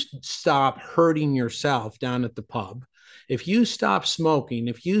you stop hurting yourself down at the pub, if you stop smoking,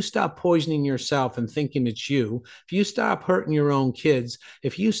 if you stop poisoning yourself and thinking it's you, if you stop hurting your own kids,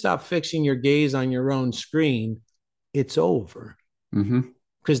 if you stop fixing your gaze on your own screen, it's over, Mm-hmm.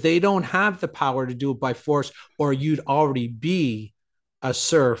 because they don't have the power to do it by force, or you'd already be a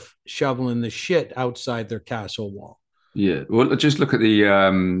serf shoveling the shit outside their castle wall. Yeah. Well, just look at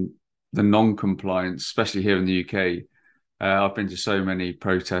the non-compliance, especially here in the UK. I've been to so many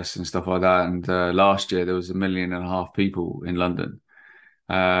protests and stuff like that, and last year there was 1.5 million people in London,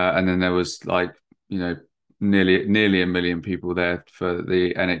 and then there was like you know nearly 1 million people there for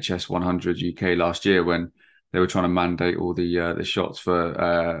the NHS 100 UK last year when they were trying to mandate all the shots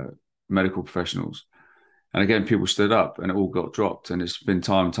for medical professionals. And again, people stood up and it all got dropped. And it's been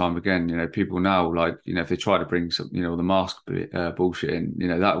time and time again. People now, like, if they try to bring some, the mask bullshit in,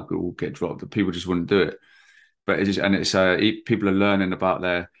 that will all get dropped. But people just wouldn't do it. But it is, and it's people are learning about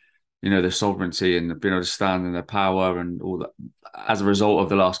their sovereignty and being able to stand in their power and all that as a result of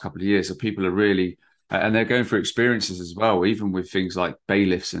the last couple of years. So people are really, and they're going through experiences as well, even with things like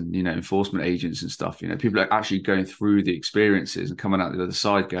bailiffs and enforcement agents and stuff. People are actually going through the experiences and coming out the other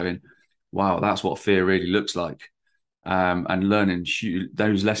side, going, "Wow, that's what fear really looks like," and learning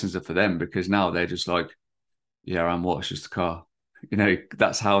those lessons are for them because now they're just like, "Yeah, I'm what? It's just a car."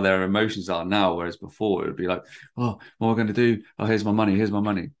 That's how their emotions are now. Whereas before it would be like, "Oh, what am I going to do? Oh, here's my money. Here's my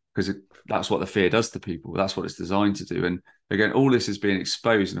money." Because that's what the fear does to people. That's what it's designed to do. And again, all this is being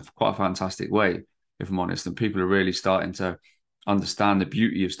exposed in quite a fantastic way, if I'm honest. And people are really starting to understand the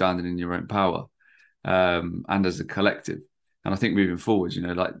beauty of standing in your own power, and as a collective. And I think moving forward,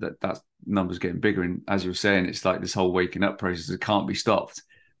 like that number's getting bigger. And as you were saying, it's like this whole waking up process that can't be stopped.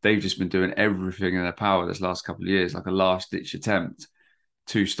 They've just been doing everything in their power this last couple of years, like a last ditch attempt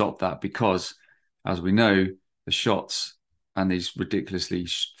to stop that. Because, as we know, the shots and these ridiculously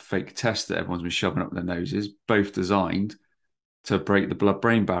fake tests that everyone's been shoving up their noses, both designed to break the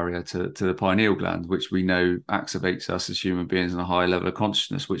blood-brain barrier to the pineal gland, which we know activates us as human beings in a higher level of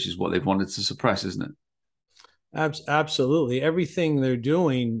consciousness, which is what they've wanted to suppress, isn't it? Absolutely. Everything they're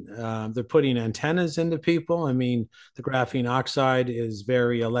doing, they're putting antennas into people. I mean, the graphene oxide is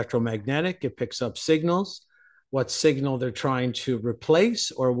very electromagnetic. It picks up signals, what signal they're trying to replace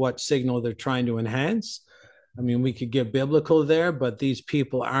or what signal they're trying to enhance. I mean, we could get biblical there, but these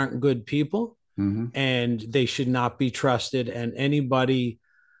people aren't good people Mm-hmm. and they should not be trusted. And anybody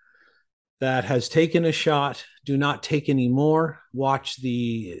that has taken a shot, do not take any more. Watch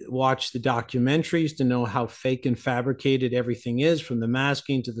the documentaries to know how fake and fabricated everything is, from the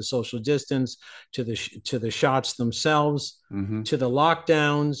masking to the social distance to the shots themselves Mm-hmm. to the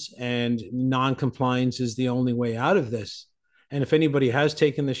lockdowns. And non-compliance is the only way out of this. And if anybody has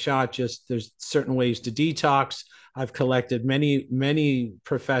taken the shot, just there's certain ways to detox. I've collected many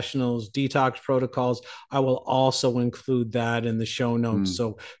professionals' detox protocols. I will also include that in the show notes Mm.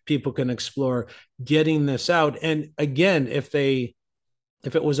 so people can explore getting this out. And again, if it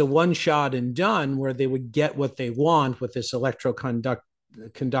was a one shot and done where they would get what they want with this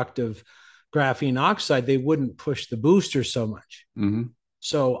conductive graphene oxide, they wouldn't push the booster so much. Mm-hmm.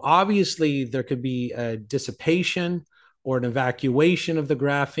 So obviously there could be a dissipation or an evacuation of the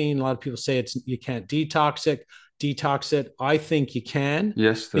graphene. A lot of people say you can't detox it. I think you can,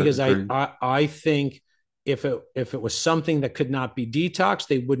 Yes, I because agree. I think if it was something that could not be detoxed,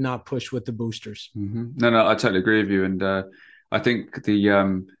 they would not push with the boosters. Mm-hmm. No, I totally agree with you, and I think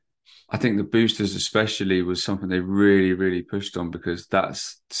I think the boosters especially was something they really, really pushed on because that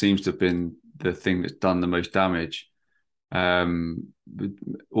seems to have been the thing that's done the most damage.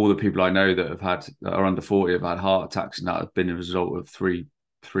 All the people I know that are under 40 have had heart attacks, and that have been a result of three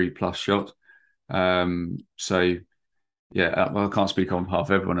plus shots. So yeah, well, I can't speak on behalf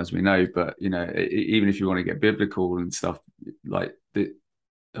of everyone, as we know, but you know, even if you want to get biblical and stuff, like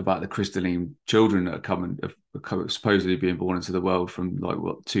about the crystalline children that are coming, supposedly being born into the world from like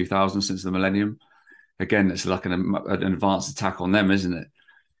what 2000 since the millennium. Again, it's like an advanced attack on them, isn't it?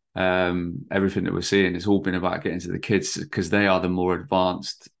 Everything that we're seeing, it's all been about getting to the kids because they are the more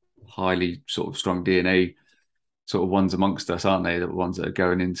advanced, highly sort of strong DNA sort of ones amongst us, aren't they? The ones that are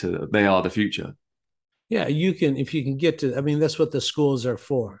going into, they are the future. Yeah, you can, if you can get to, I mean, that's what the schools are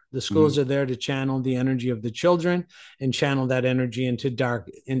for. The schools Mm-hmm. are there to channel the energy of the children and channel that energy into dark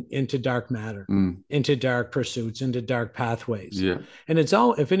matter, Mm. into dark pursuits, into dark pathways. Yeah. And it's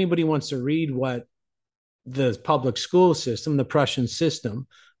all, if anybody wants to read what the public school system, the Prussian system,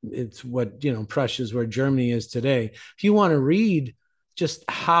 it's what, Prussia is where Germany is today. If you want to read just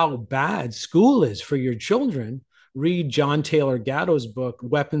how bad school is for your children, read John Taylor Gatto's book,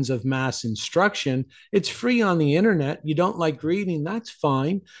 Weapons of Mass Instruction. It's free on the internet. You don't like reading, that's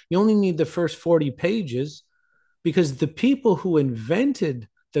fine. You only need the first 40 pages, because the people who invented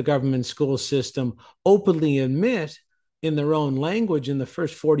the government school system openly admit in their own language in the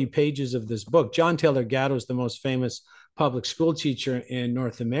first 40 pages of this book. John Taylor Gatto is the most famous public school teacher in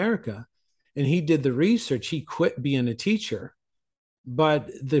North America, and he did the research. He quit being a teacher, but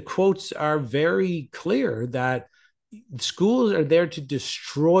the quotes are very clear that schools are there to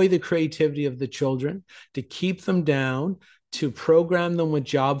destroy the creativity of the children, to keep them down, to program them with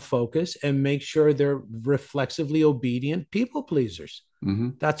job focus and make sure they're reflexively obedient people pleasers.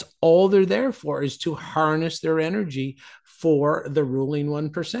 Mm-hmm. That's all they're there for, is to harness their energy for the ruling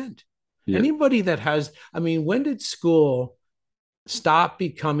 1%. Yeah. Anybody that has, I mean, when did school stop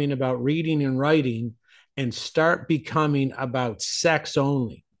becoming about reading and writing and start becoming about sex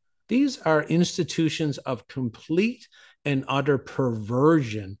only? These are institutions of complete and utter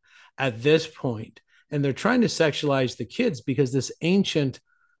perversion at this point. And they're trying to sexualize the kids because this ancient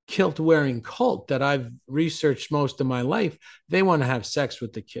kilt wearing cult that I've researched most of my life, they want to have sex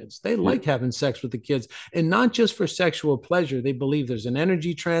with the kids. They Yeah. like having sex with the kids, and not just for sexual pleasure. They believe there's an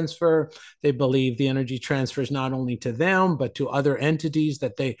energy transfer. They believe the energy transfers not only to them, but to other entities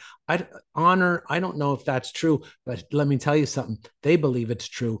that they honor. I don't know if that's true, but let me tell you something. They believe it's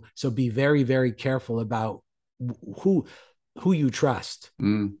true. So be very, very careful about who you trust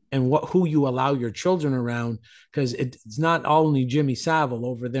Mm. and who you allow your children around, because it's not only Jimmy Savile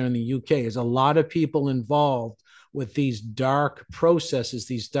over there in the UK. There's a lot of people involved with these dark processes,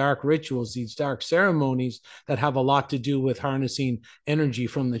 these dark rituals, these dark ceremonies that have a lot to do with harnessing energy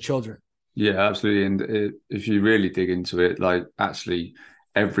from the children. Yeah, absolutely. And if you really dig into it, like actually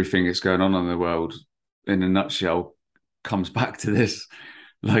everything that's going on in the world in a nutshell comes back to this.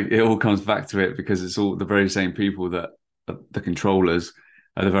 Like it all comes back to it because it's all the very same people that the controllers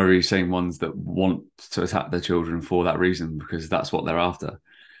are the very same ones that want to attack their children for that reason, because that's what they're after.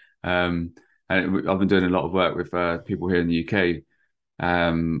 Um, I've been doing a lot of work with people here in the UK,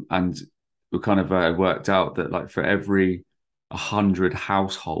 and we kind of worked out that like for every 100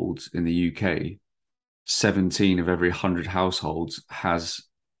 households in the UK, 17 of every 100 households has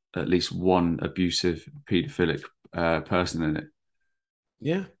at least one abusive paedophilic person in it.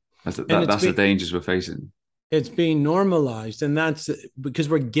 Yeah. And That's the dangers we're facing. it's being normalized, and that's because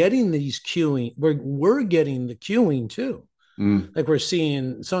we're getting these queuing. We're getting the queuing too. Mm, Like we're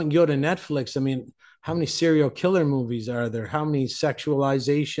seeing something go to Netflix. I mean, how many serial killer movies are there? How many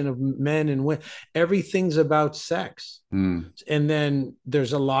sexualization of men and women? Everything's about sex. mm, And then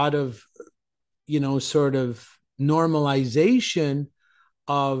there's a lot of, sort of normalization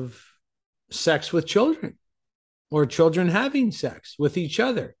of sex with children, or children having sex with each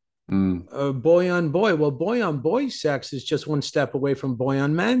other. mm, Boy on boy. Well, boy on boy sex is just one step away from boy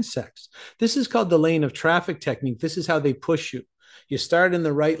on man sex. This is called the lane of traffic technique. This is how they push you. You start in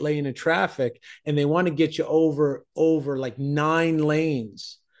the right lane of traffic, and they want to get you over like 9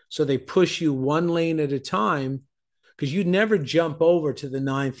 lanes. So they push you one lane at a time, because you never jump over to the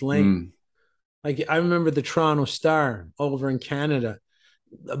ninth lane. mm, Like I remember the Toronto Star over in Canada,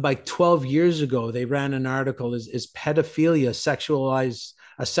 like 12 years ago, they ran an article, is pedophilia sexualized,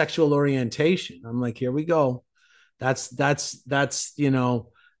 a sexual orientation? I'm like, here we go. That's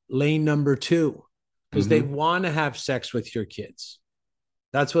lane number two, because they mm-hmm, want to have sex with your kids.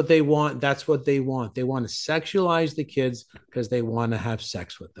 That's what they want. That's what they want. They want to sexualize the kids because they want to have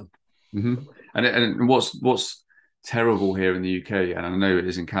sex with them. mm-hmm. And what's terrible here in the UK, and I know it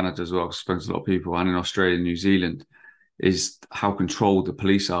is in Canada as well. I've spoken to a lot of people, and in Australia and New Zealand, is how controlled the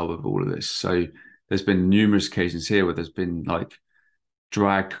police are with all of this. So there's been numerous occasions here where there's been like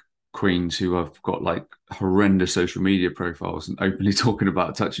drag queens who have got like horrendous social media profiles and openly talking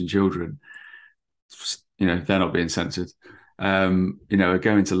about touching children. They're not being censored. Are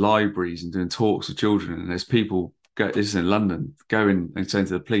going to libraries and doing talks with children, and there's people this is in London, going and saying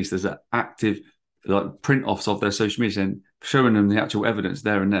to the police there's an active like print offs of their social media and showing them the actual evidence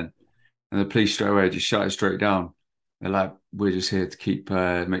there and then. And the police straight away just shut it straight down. They're like, we're just here to keep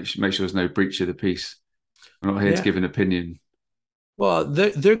make sure there's no breach of the peace. We're not here to Yeah. give an opinion. Well,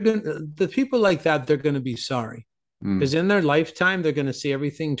 they're going the people like that, they're going to be sorry, Mm, because in their lifetime they're going to see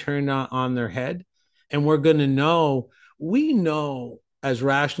everything turned on their head, and we're going to know. We know as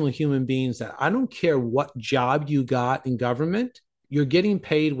rational human beings that I don't care what job you got in government, you're getting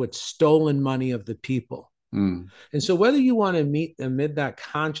paid with stolen money of the people. mm, And so whether you want to admit that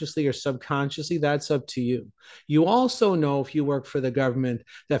consciously or subconsciously, that's up to you. You also know, if you work for the government,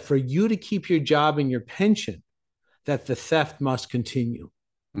 that for you to keep your job and your pension, that the theft must continue.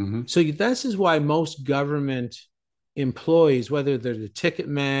 mm-hmm, So this is why most government employees, whether they're the ticket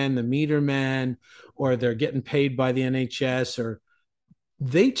man, the meter man, or they're getting paid by the NHS, or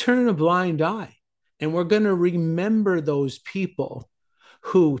they turn a blind eye. And we're going to remember those people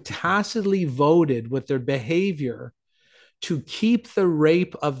who tacitly voted with their behavior to keep the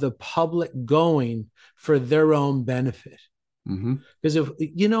rape of the public going for their own benefit. mm-hmm, Because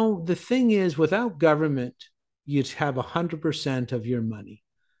the thing is, without government, you'd have 100% of your money.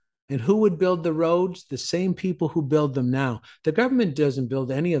 And who would build the roads? The same people who build them now. The government doesn't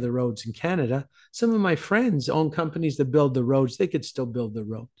build any of the roads in Canada. Some of my friends own companies that build the roads. They could still build the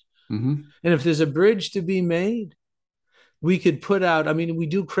roads. mm-hmm. And if there's a bridge to be made, we could put out, I mean, we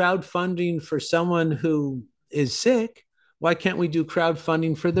do crowdfunding for someone who is sick. Why can't we do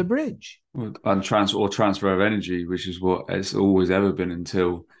crowdfunding for the bridge? And transfer of energy, which is what it's always ever been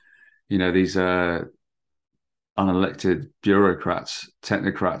until these unelected bureaucrats,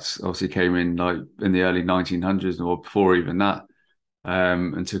 technocrats, obviously came in like in the early 1900s or before even that,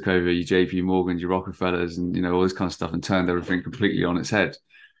 and took over your JP Morgans, your Rockefellers, and all this kind of stuff, and turned everything completely on its head.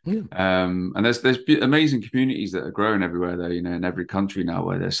 Yeah. And there's amazing communities that are growing everywhere, though, in every country now,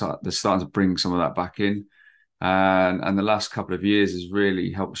 where they're starting to bring some of that back in. And the last couple of years has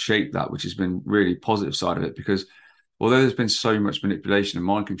really helped shape that, which has been really positive side of it, because although there's been so much manipulation and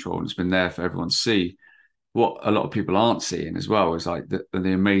mind control, and it's been there for everyone to see, what a lot of people aren't seeing as well is like the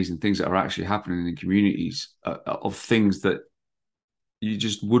amazing things that are actually happening in communities, of things that you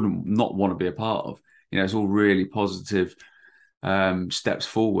just wouldn't not want to be a part of. It's all really positive steps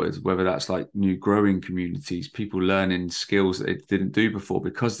forward, whether that's like new growing communities, people learning skills that they didn't do before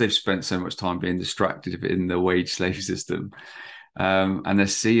because they've spent so much time being distracted in the wage slave system. And they're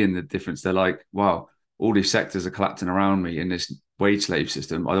seeing the difference. They're like, wow, all these sectors are collapsing around me in this wage slave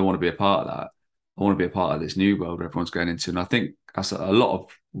system. I don't want to be a part of that. I want to be a part of this new world everyone's going into. And I think that's a lot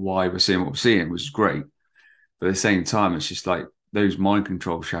of why we're seeing what we're seeing, which is great. But at the same time, it's just like those mind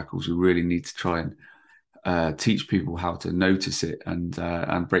control shackles, we really need to try and teach people how to notice it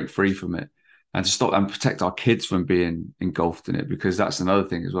and break free from it. and to stop and protect our kids from being engulfed in it, because that's another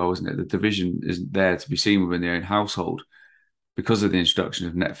thing as well, isn't it? The division isn't there to be seen within their own household because of the introduction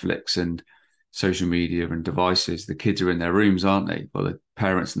of Netflix and social media and devices. The kids are in their rooms, aren't they? Well, the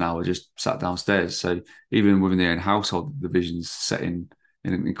parents now are just sat downstairs. So even within their own household, the division's set in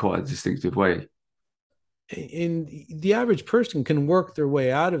quite a distinctive way. And the average person can work their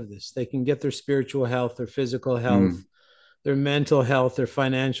way out of this. They can get their spiritual health, their physical health, Mm, their mental health, their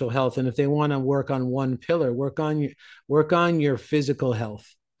financial health. And if they want to work on one pillar, work on your physical health,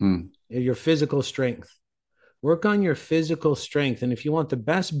 mm, your physical strength. Work on your physical strength. And if you want the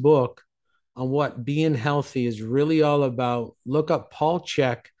best book on what being healthy is really all about, look up Paul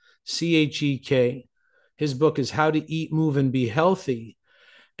Chek, Chek. His book is How to Eat, Move, and Be Healthy.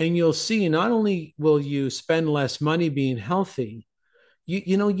 And you'll see not only will you spend less money being healthy,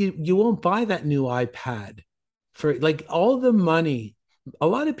 you won't buy that new iPad for like all the money. A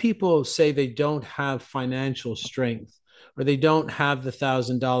lot of people say they don't have financial strength, or they don't have the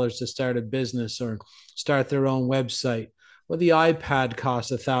 $1,000 to start a business or start their own website. Well, the iPad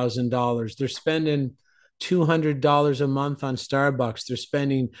costs $1,000. They're spending $200 a month on Starbucks. They're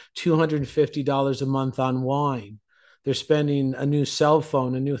spending $250 a month on wine. They're spending a new cell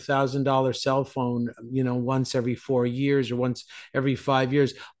phone, a new $1,000 cell phone, once every 4 years or once every 5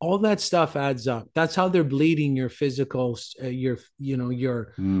 years. All that stuff adds up. That's how they're bleeding your physical, your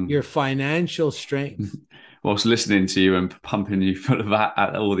mm. financial strength. Whilst listening to you and pumping you full of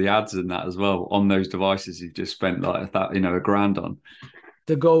all the ads and that as well on those devices you've just spent like that, a grand on.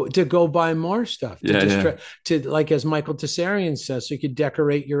 To go buy more stuff, to Yeah, just yeah. try to, like as Michael Tessarian says, so you could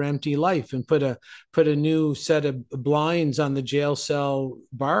decorate your empty life and put a new set of blinds on the jail cell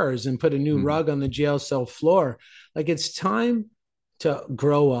bars and put a new Mm, rug on the jail cell floor. Like it's time to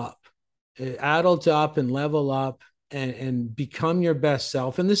grow up, adult up and level up, and become your best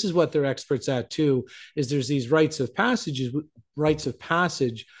self. And this is what they're experts at too, is there's these rites of passage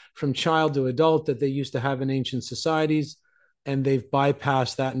from child to adult that they used to have in ancient societies, and they've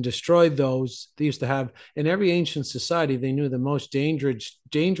bypassed that and destroyed those. They used to have in every ancient society, they knew the most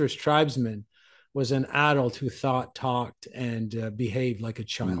dangerous tribesman was an adult who thought, talked, and behaved like a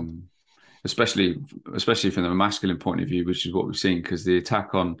child. mm. especially especially from the masculine point of view, which is what we've seen, because the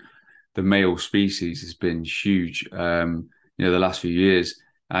attack on the male species has been huge, the last few years,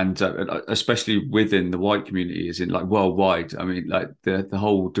 and especially within the white community, is in like worldwide. I mean, like the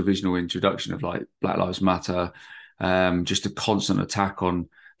whole divisional introduction of like Black Lives Matter, just a constant attack on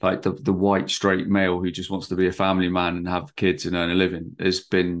like the white straight male who just wants to be a family man and have kids and earn a living has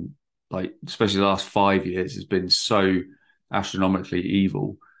been like, especially the last 5 years, has been so astronomically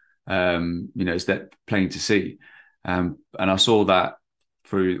evil. It's that plain to see. And I saw that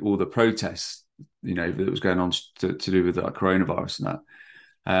through all the protests, that was going on to do with like coronavirus and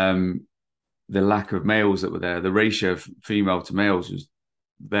that. The lack of males that were there, the ratio of female to males was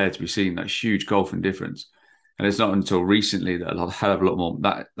there to be seen, that huge gulf in difference. And it's not until recently that a hell of a lot more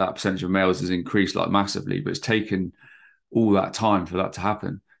that percentage of males has increased like massively, but it's taken all that time for that to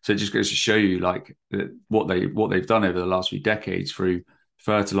happen. So it just goes to show you like what they've done over the last few decades through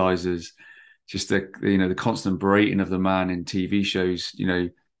fertilizers, just the constant berating of the man in TV shows.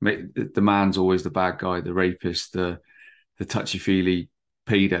 The man's always the bad guy, the rapist, the touchy feely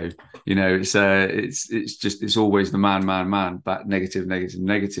pedo. It's always the man, but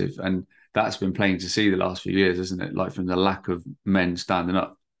negative, and that's been plain to see the last few years, isn't it? Like from the lack of men standing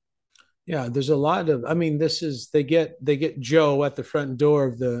up. Yeah, there's a lot of. I mean, this is they get Joe at the front door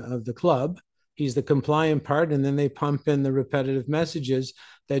of the club. He's the compliant part, and then they pump in the repetitive messages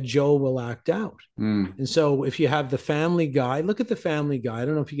that Joe will act out. Mm, And so, if you have the Family Guy, look at the Family Guy. I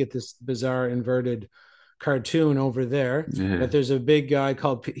don't know if you get this bizarre inverted cartoon over there, but yeah, there's a big guy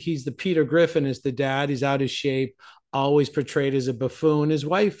called. He's the Peter Griffin is the dad. He's out of shape, always portrayed as a buffoon. His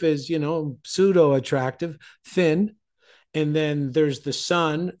wife is, pseudo attractive, thin, and then there's the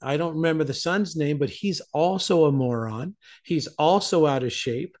son. I don't remember the son's name, but he's also a moron. He's also out of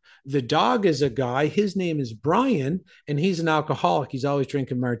shape. The dog is a guy. His name is Brian, and he's an alcoholic. He's always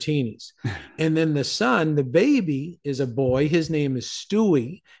drinking martinis. And then the son, the baby, is a boy. His name is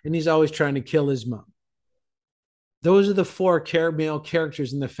Stewie, and he's always trying to kill his mom. Those are the four male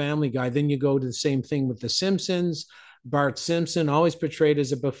characters in the Family Guy. Then you go to the same thing with The Simpsons. Bart Simpson, always portrayed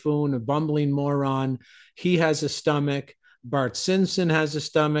as a buffoon, a bumbling moron. He has a stomach. Bart Simpson has a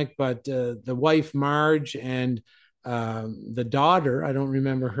stomach, but the wife Marge and the daughter, I don't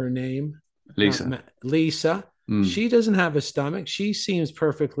remember her name, not Lisa. Lisa. Mm, She doesn't have a stomach. She seems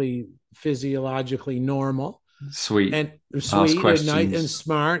perfectly physiologically normal sweet. and Ask sweet and nice and questions.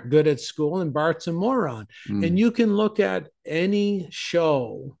 smart, good at school. And Bart's a moron. And Mm, you can look at any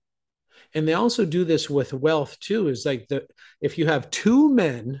show And they also do this with wealth too. Is like if you have two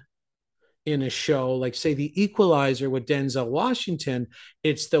men in a show, like say The Equalizer with Denzel Washington,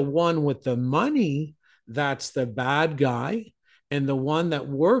 it's the one with the money that's the bad guy. And the one that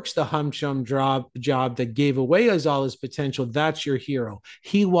works the humchum job that gave away all his potential, that's your hero.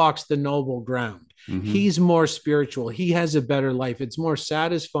 He walks the noble ground. Hmm. He's more spiritual. He has a better life. It's more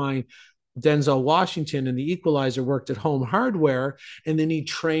satisfying. Denzel Washington in The Equalizer worked at Home Hardware, and then he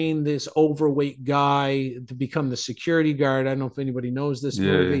trained this overweight guy to become the security guard. I don't know if anybody knows this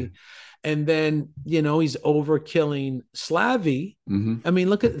Yeah, yeah. movie. And then, he's overkilling Slavy. Hmm. I mean,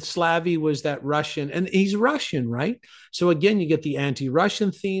 look at Slavy was that Russian, and he's Russian, right? So again, you get the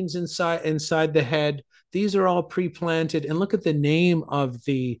anti-Russian themes inside the head. These are all pre-planted. And look at the name of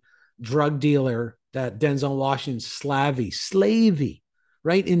the drug dealer that Denzel Washington, Slavy,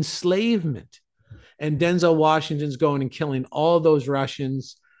 right? Enslavement. And Denzel Washington's going and killing all those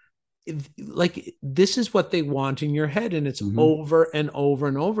Russians. Like, this is what they want in your head, and it's Hmm. over and over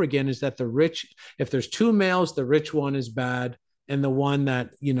and over again, is that the rich, if there's two males, the rich one is bad, and the one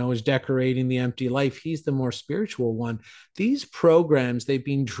that is decorating the empty life, he's the more spiritual one. These programs, they've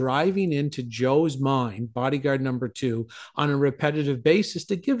been driving into Joe's mind, bodyguard number two, on a repetitive basis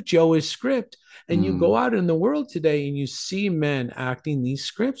to give Joe his script. And you go Mm. out in the world today and you see men acting these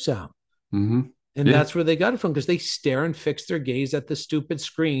scripts out. Hmm. And Yeah. that's where they got it from, because they stare and fix their gaze at the stupid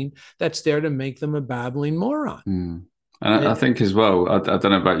screen that's there to make them a babbling moron. Mm. And I And think as well, I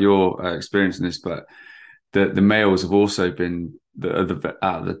don't know about your experience in this, but the males have also been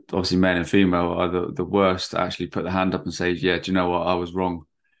obviously men and female are the worst to actually put their hand up and say, yeah, do you know what, I was wrong,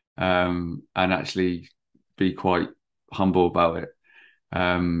 and actually be quite humble about it.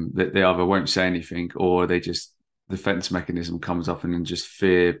 That they either won't say anything, or they just, the defense mechanism comes up, and then just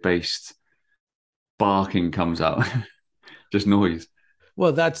fear-based barking comes out, just noise.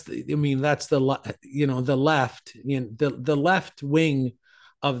 well, that's the left, the left wing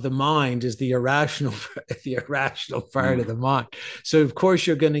of the mind is the irrational, the irrational part of Mm. the mind. So of course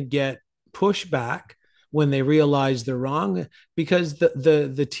you're going to get pushback when they realize they're wrong, because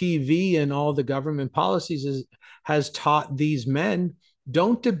the TV and all the government policies has taught these men,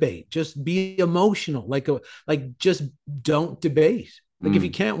 don't debate, just be emotional, like just don't debate. Like, if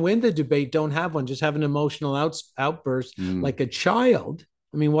you Mm. can't win the debate, don't have one. Just have an emotional outburst Mm. like a child.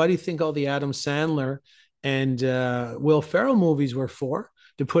 I mean, why do you think all the Adam Sandler and Will Ferrell movies were for?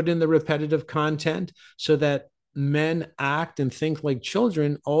 To put in the repetitive content so that men act and think like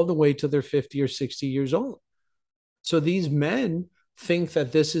children all the way to they're 50 or 60 years old. So these men think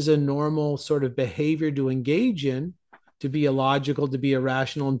that this is a normal sort of behavior to engage in, to be illogical, to be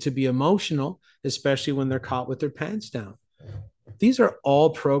irrational, and to be emotional, especially when they're caught with their pants down. These are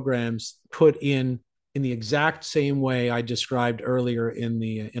all programs put in the exact same way I described earlier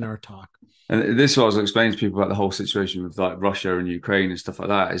in our talk. And this is what I was explaining to people about the whole situation with like Russia and Ukraine and stuff like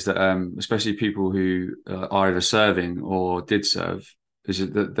that, is that especially people who are either serving or did serve, is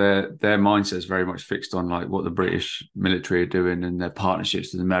that their mindset is very much fixed on like what the British military are doing and their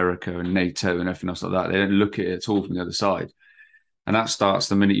partnerships with America and NATO and everything else like that. They don't look at it at all from the other side. And that starts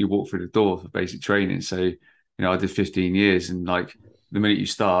the minute you walk through the door for basic training. So, I did 15 years, and like the minute you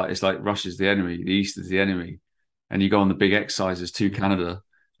start, it's like Russia's the enemy, the East is the enemy. And you go on the big exercises to Canada,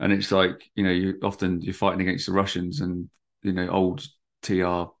 and it's like, you're fighting against the Russians and, old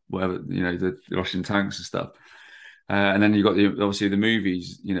TR, whatever, the Russian tanks and stuff. And then you got obviously the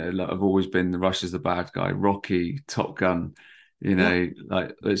movies, like have always been the Russia's the bad guy, Rocky, Top Gun, Yeah.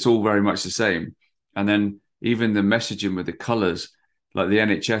 like it's all very much the same. And then even the messaging with the colors, like the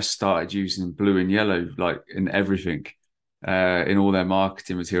NHS started using blue and yellow, like in everything, in all their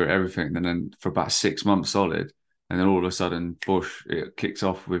marketing material, everything. And then for about 6 months solid, and then all of a sudden, Bush, it kicks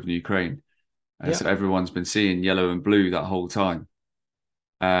off with Ukraine. Yeah. So everyone's been seeing yellow and blue that whole time,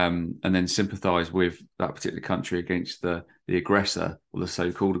 and then sympathise with that particular country against the aggressor, or the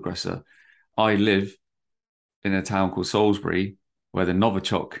so-called aggressor. I live in a town called Salisbury, where the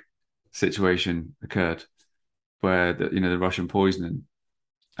Novichok situation occurred, where the Russian poisoning,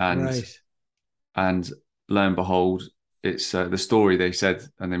 and Right. and lo and behold, it's the story they said,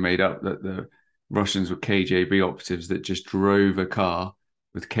 and they made up, that the Russians were KGB operatives that just drove a car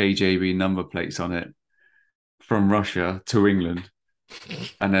with KGB number plates on it from Russia to England.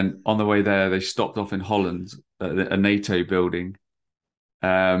 And then on the way there, they stopped off in Holland at a NATO building,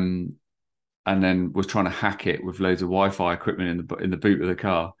 um, and then was trying to hack it with loads of Wi-Fi equipment in the boot of the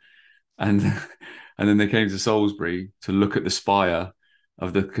car. And and then they came to Salisbury to look at the spire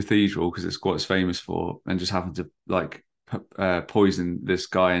of the cathedral, because it's what it's famous for, and just happened to like poison this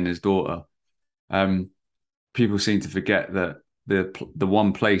guy and his daughter. People seem to forget that the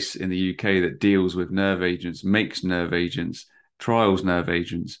one place in the UK that deals with nerve agents, makes nerve agents, trials nerve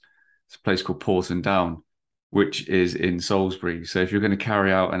agents. It's a place called Porton Down, which is in Salisbury. So if you're going to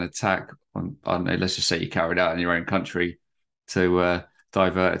carry out an attack on, I don't know, let's just say you carried out in your own country to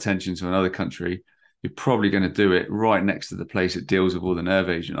divert attention to another country, you're probably going to do it right next to the place that deals with all the nerve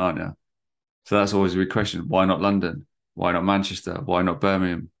agent, aren't you? So that's always a big question. Why not London? Why not Manchester? Why not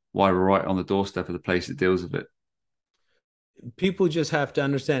Birmingham? Why we're right on the doorstep of the place that deals with it? People just have to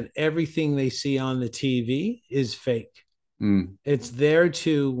understand everything they see on the TV is fake. Mm. It's there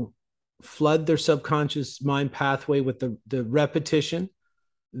to flood their subconscious mind pathway with the repetition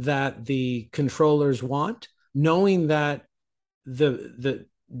that the controllers want, knowing that the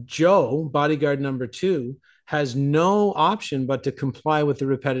Joe, bodyguard number two, has no option but to comply with the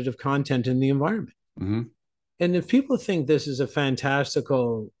repetitive content in the environment. Mm-hmm. And if people think this is a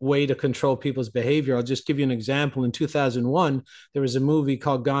fantastical way to control people's behavior, I'll just give you an example. In 2001, there was a movie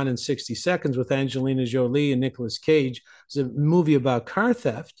called Gone in 60 Seconds with Angelina Jolie and Nicolas Cage. It's a movie about car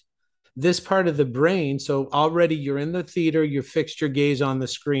theft. This part of the brain, so already you're in the theater, you've fixed your gaze on the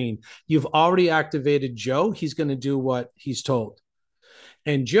screen. You've already activated Joe. He's going to do what he's told.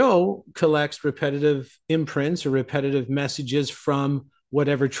 And Joe collects repetitive imprints or repetitive messages from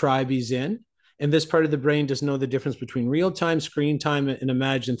whatever tribe he's in. And this part of the brain doesn't know the difference between real time, screen time, and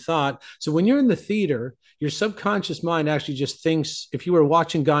imagined thought. So when you're in the theater, your subconscious mind actually just thinks, if you were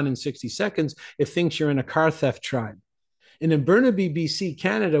watching Gone in 60 Seconds, it thinks you're in a car theft tribe. And in Burnaby, BC,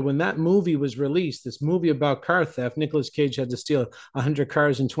 Canada, when that movie was released, this movie about car theft, Nicolas Cage had to steal 100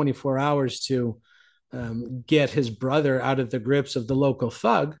 cars in 24 hours to get his brother out of the grips of the local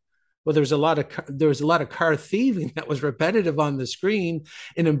thug. Well, there was a lot of car thieving that was repetitive on the screen.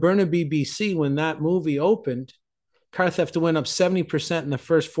 And in Burnaby, BC, when that movie opened, car theft went up 70% in the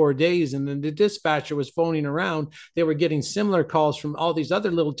first 4 days. And then the dispatcher was phoning around. They were getting similar calls from all these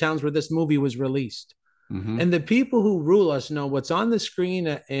other little towns where this movie was released. Mm-hmm. And the people who rule us know what's on the screen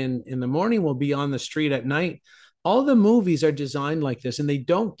in the morning will be on the street at night. All the movies are designed like this, and they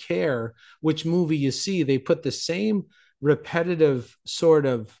don't care which movie you see. They put the same repetitive sort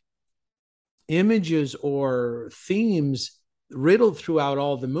of images or themes riddled throughout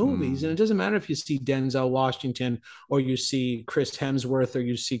all the movies. And it doesn't matter if you see Denzel Washington or you see Chris Hemsworth or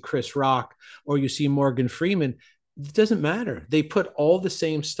you see Chris Rock or you see Morgan Freeman. It doesn't matter. They put all the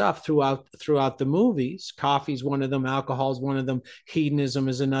same stuff throughout the movies. Coffee's one of them. Alcohol's one of them. Hedonism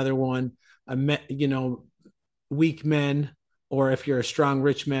is another one. Weak men, or if you're a strong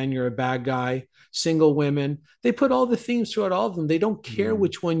rich man, you're a bad guy. Single women. They put all the themes throughout all of them. They don't care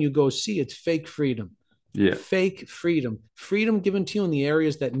which one you go see. It's fake freedom. Yeah. Fake freedom. Freedom given to you in the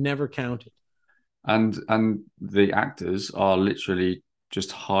areas that never counted. And the actors are literally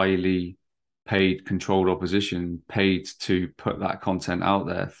just highly paid, controlled opposition, paid to put that content out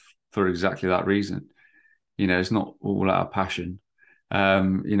there for exactly that reason. It's not all out of passion.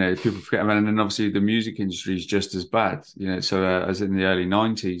 People forget, and then obviously the music industry is just as bad. So as in the early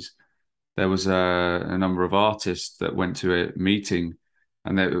 90s, there was a number of artists that went to a meeting,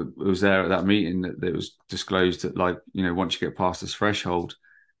 and it was there at that meeting that it was disclosed that, like, once you get past this threshold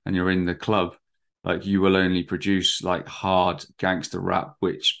and you're in the club, like, you will only produce like hard gangster rap,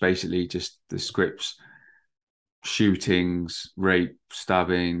 which basically just the scripts, shootings, rape,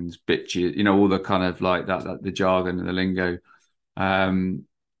 stabbings, bitches, all the kind of like that the jargon and the lingo. And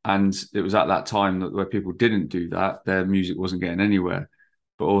it was at that time that where people didn't do that, their music wasn't getting anywhere.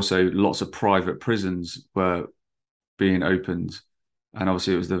 But also lots of private prisons were being opened. And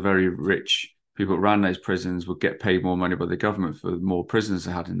obviously it was the very rich people that ran those prisons would get paid more money by the government for the more prisoners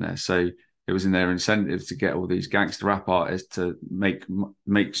they had in there. So it was in their incentive to get all these gangster rap artists to make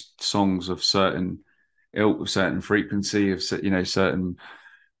songs of certain ilk, certain frequency, of certain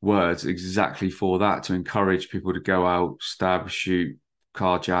words, exactly for that, to encourage people to go out, stab, shoot,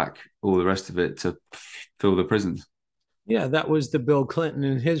 carjack, all the rest of it to fill the prisons. Yeah, that was the Bill Clinton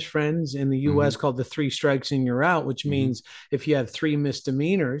and his friends in the US called the 3 strikes and you're out, which means if you have 3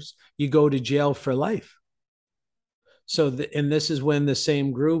 misdemeanors, you go to jail for life. So, and this is when the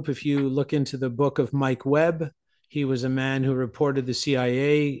same group, if you look into the book of Mike Webb, he was a man who reported the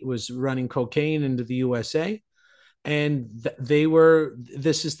CIA was running cocaine into the USA. And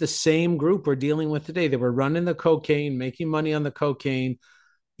this is the same group we're dealing with today. They were running the cocaine, making money on the cocaine,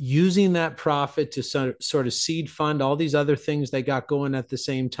 using that profit to sort of seed fund all these other things they got going at the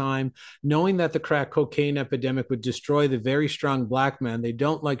same time, knowing that the crack cocaine epidemic would destroy the very strong black men. They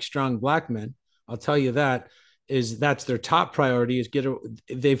don't like strong black men. I'll tell you that's their top priority is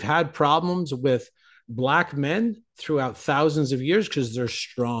they've had problems with black men throughout thousands of years because they're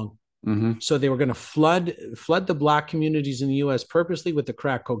strong. Mm-hmm. So they were going to flood the black communities in the U.S. purposely with the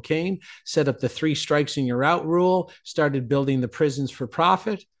crack cocaine, set up the 3 strikes and you're out rule, started building the prisons for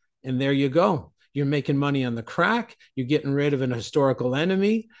profit, and there you go. You're making money on the crack. You're getting rid of an historical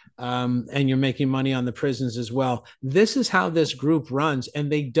enemy, and you're making money on the prisons as well. This is how this group runs,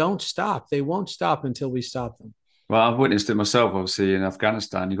 and they don't stop. They won't stop until we stop them. Well, I've witnessed it myself. Obviously, in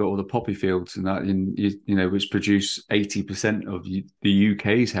Afghanistan, you've got all the poppy fields and that, which produce 80% of the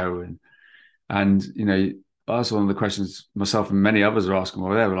UK's heroin. And that's one of the questions myself and many others are asking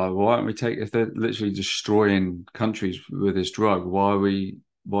over there. We're like, why don't we take if they're literally destroying countries with this drug? Why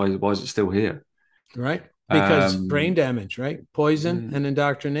is it still here? Right? Because brain damage, right? Poison and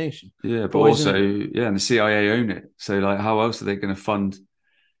indoctrination. Yeah, but Poison. also, and the CIA own it. So, like, how else are they going to fund?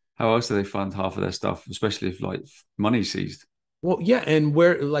 How else do they fund half of their stuff, especially if like money's seized? Well, yeah, and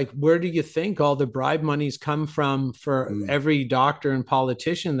where do you think all the bribe monies come from for every doctor and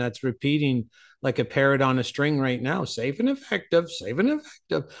politician that's repeating like a parrot on a string right now? Safe and effective, safe and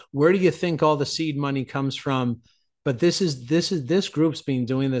effective. Where do you think all the seed money comes from? But this group's been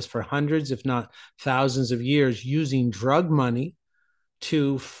doing this for hundreds, if not thousands of years, using drug money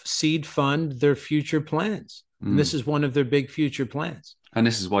to seed fund their future plans. And this is one of their big future plans. And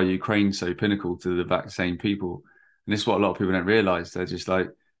this is why Ukraine's so pinnacle to the same people. And this is what a lot of people don't realize. They're just like,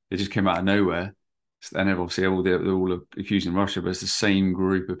 they just came out of nowhere. And obviously they're all accusing Russia, but it's the same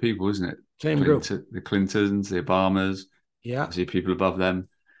group of people, isn't it? Same group. The Clintons, the Obamas, yeah, obviously people above them.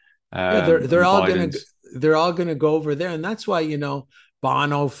 They're all gonna go over there, and that's why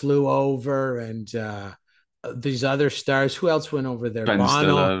Bono flew over, and these other stars. Who else went over there?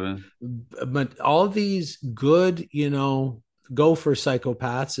 Bono, but all these good, gopher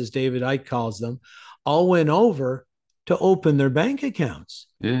psychopaths, as David Icke calls them, all went over to open their bank accounts.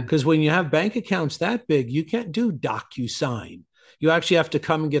 Yeah. Because when you have bank accounts that big, you can't do DocuSign. You actually have to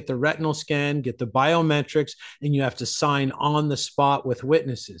come and get the retinal scan, get the biometrics, and you have to sign on the spot with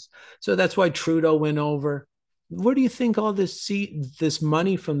witnesses. So that's why Trudeau went over. Where do you think all this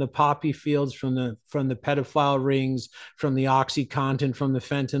money from the poppy fields, from the pedophile rings, from the OxyContin, from the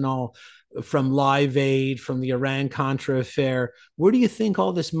fentanyl, from Live Aid, from the Iran Contra affair, where do you think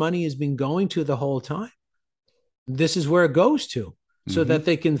all this money has been going to the whole time? This is where it goes to, so that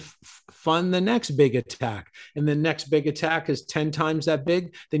they can fund the next big attack. And the next big attack is 10 times that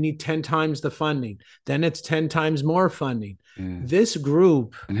big. They need 10 times the funding. Then it's 10 times more funding. Yeah. This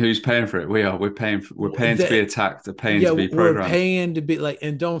group. And who's paying for it? We are. We're paying to be attacked. They're paying to be programmed. We're paying to be like,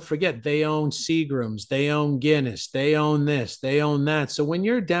 and don't forget, they own Seagrams, they own Guinness, they own this, they own that. So when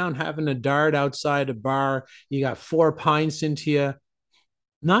you're down having a dart outside a bar, you got 4 pints into you.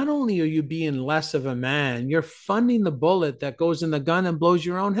 Not only are you being less of a man, you're funding the bullet that goes in the gun and blows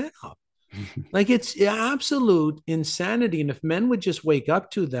your own head off. Like, it's absolute insanity. And if men would just wake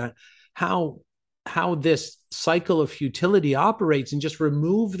up to that, how this cycle of futility operates, and just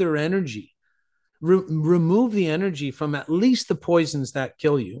remove their energy, remove the energy from at least the poisons that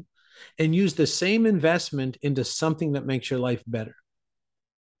kill you, and use the same investment into something that makes your life better.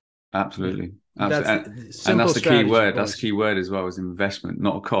 Absolutely. And that's the key word. That's the key word as well, is investment,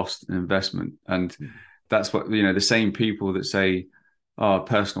 not a cost, an investment. And that's what, the same people that say, oh,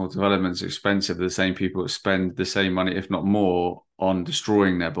 personal development is expensive, are the same people that spend the same money, if not more, on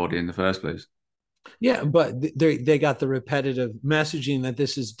destroying their body in the first place. Yeah, but they got the repetitive messaging that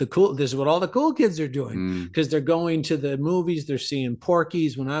this is what all the cool kids are doing, because they're going to the movies, they're seeing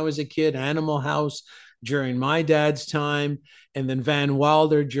Porky's when I was a kid, Animal House during my dad's time, and then Van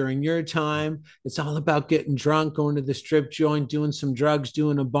Wilder during your time. It's all about getting drunk, going to the strip joint, doing some drugs,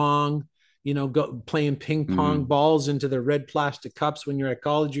 doing a bong, playing ping pong balls into the red plastic cups when you're at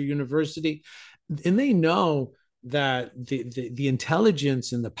college or university. And they know that the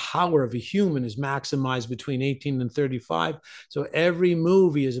intelligence and the power of a human is maximized between 18 and 35. So every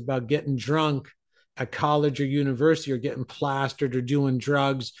movie is about getting drunk at college or university, or getting plastered or doing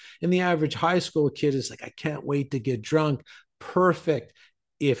drugs. And the average high school kid is like, I can't wait to get drunk. Perfect.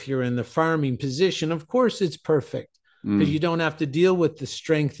 If you're in the farming position, of course it's perfect, because you don't have to deal with the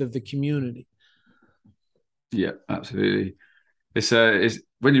strength of the community. Yeah, absolutely. It's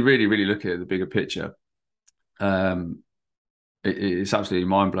when you really, really look at the bigger picture, it's absolutely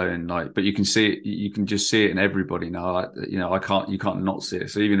mind blowing. Like, but you can see it. You can just see it in everybody now. Like, you can't not see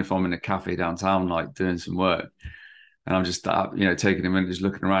it. So even if I'm in a cafe downtown, like doing some work, and I'm just taking a minute, just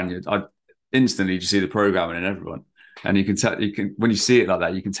looking around, I instantly just see the programming in everyone. And you can tell, when you see it like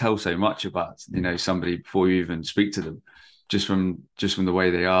that, you can tell so much about somebody before you even speak to them, just from the way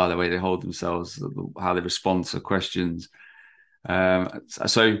they are, the way they hold themselves, how they respond to questions.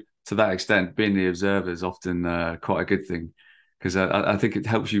 So to that extent, being the observer is often quite a good thing, because I think it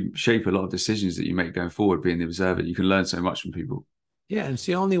helps you shape a lot of decisions that you make going forward. Being the observer, you can learn so much from people. Yeah, and it's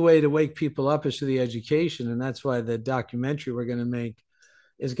the only way to wake people up is through the education, and that's why the documentary we're going to make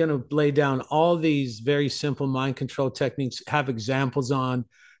is going to lay down all these very simple mind control techniques, have examples on.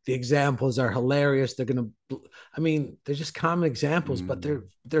 The examples are hilarious. They're going to, I mean, they're just common examples, but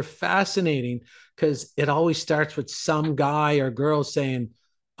they're fascinating because it always starts with some guy or girl saying,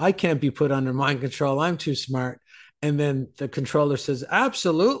 I can't be put under mind control. I'm too smart. And then the controller says,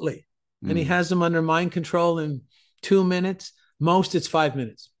 absolutely. And he Mm. has them under mind control in 2 minutes. Most it's 5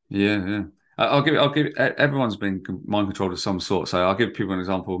 minutes. Yeah, yeah. I'll give. Everyone's been mind controlled of some sort. So I'll give people an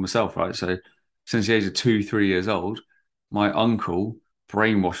example of myself, right? So since the age of 2, 3 years old, my uncle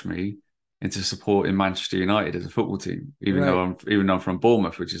brainwashed me into supporting Manchester United as a football team, Right. even though I'm from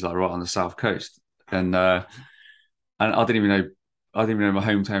Bournemouth, which is like right on the south coast, and and I didn't even know my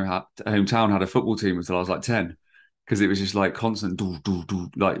hometown had a football team until I was like 10. Because it was just like constant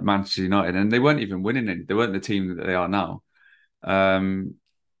like Manchester United, and they weren't even winning it. They weren't the team that they are now. Um,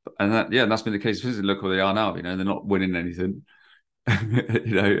 and that's been the case since. Look where they are now. They're not winning anything.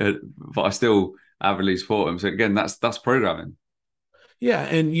 But I still avidly support them. So again, that's programming. Yeah,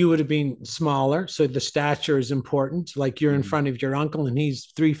 and you would have been smaller, so the stature is important. Like you're in Mm. front of your uncle and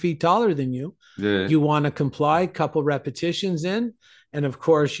he's 3 feet taller than you. Yeah. You want to comply, couple repetitions in, and of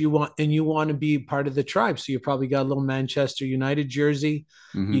course you want to be part of the tribe. So you probably got a little Manchester United jersey.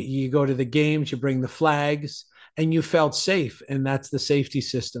 You, Hmm. you go to the games, you bring the flags, and you felt safe. And that's the safety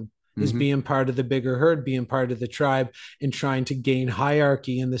system is Hmm. being part of the bigger herd, being part of the tribe, and trying to gain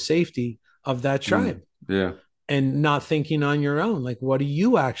hierarchy in the safety of that tribe Mm. Yeah. and not thinking on your own. Like, what do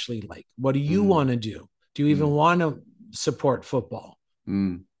you actually like? What do you Mm. want to do? Do you even Mm. want to support football?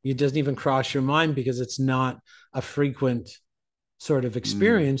 Mm. It doesn't even cross your mind because it's not a frequent sort of Mm.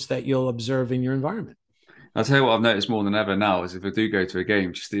 experience that you'll observe in your environment. I'll tell you what I've noticed more than ever now is if I do go to a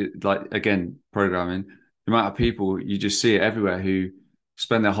game, just like again, programming, the amount of people you just see it everywhere who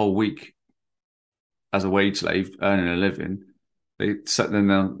spend their whole week as a wage slave earning a living. They set them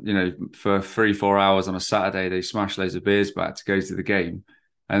down, for 3, 4 hours on a Saturday, they smash loads of beers back to go to the game.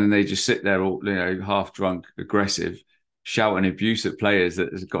 And then they just sit there all, half drunk, aggressive, shouting abuse at players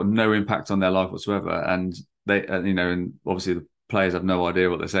that has got no impact on their life whatsoever. And and obviously the players have no idea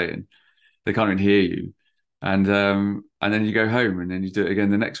what they're saying. They can't even hear you. And then you go home and then you do it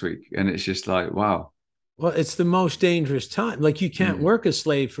again the next week. And it's just like, wow. Well, it's the most dangerous time. Like you can't Mm, work a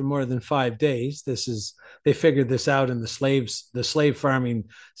slave for more than 5 days. They figured this out in the slave farming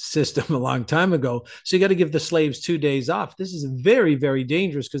system a long time ago. So you got to give the slaves 2 days off. This is very, very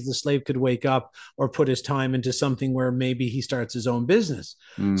dangerous because the slave could wake up or put his time into something where maybe he starts his own business.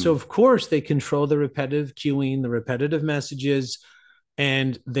 So mm, of course they control the repetitive cueing, the repetitive messages,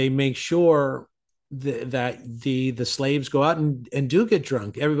 and they make sure that the slaves go out and do get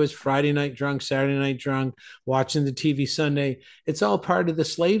drunk. Everybody's Friday night drunk, Saturday night drunk, watching the TV Sunday. It's all part of the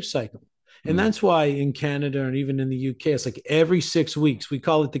slave cycle. And mm, that's why in Canada and even in the UK, it's like every 6 weeks, we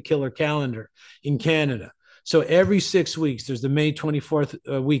call it the killer calendar in Canada. So every 6 weeks, there's the May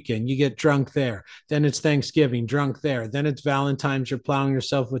 24th weekend. You get drunk there. Then it's Thanksgiving, drunk there. Then it's Valentine's. You're plowing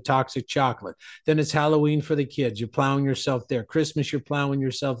yourself with toxic chocolate. Then it's Halloween for the kids. You're plowing yourself there. Christmas, you're plowing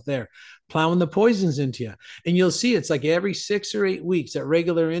yourself there, plowing the poisons into you. And you'll see it's like every 6 or 8 weeks at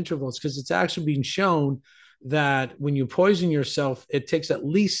regular intervals because it's actually been shown that when you poison yourself, it takes at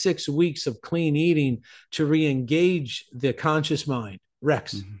least 6 weeks of clean eating to re engage the conscious mind,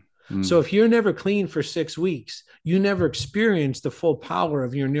 Rex. mm, So mm. if you're never clean for 6 weeks, you never experience the full power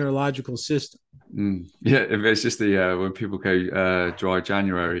of your neurological system. Mm. Yeah, if it's just the when people go dry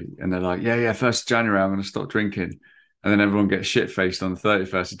January and they're like, yeah, 1st of January, I'm going to stop drinking. And then everyone gets shit faced on the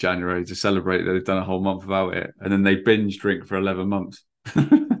 31st of January to celebrate that they've done a whole month without it. And then they binge drink for 11 months.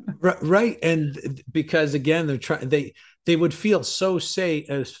 Right. And because again, they would feel so safe,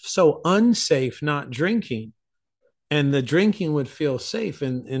 so unsafe not drinking, and the drinking would feel safe.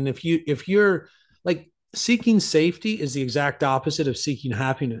 And if you're like seeking safety is the exact opposite of seeking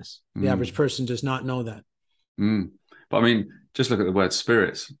happiness. The average Mm, person does not know that. mm. But I mean, just look at the word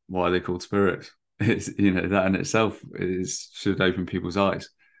spirits. Why are they called spirits? It's, that in itself should open people's eyes.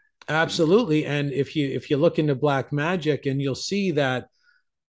 Absolutely. And if you look into black magic and you'll see that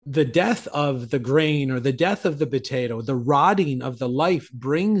the death of the grain or the death of the potato, the rotting of the life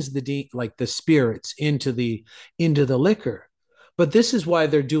brings like the spirits into the liquor. But this is why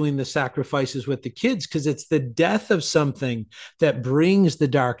they're doing the sacrifices with the kids, because it's the death of something that brings the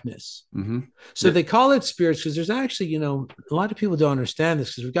darkness. Hmm. So Yeah. they call it spirits because there's actually, a lot of people don't understand this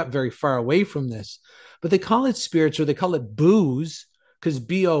because we've got very far away from this, but they call it spirits or they call it booze because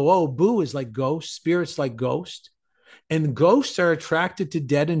BOO, boo is like ghost, spirits like ghost. And ghosts are attracted to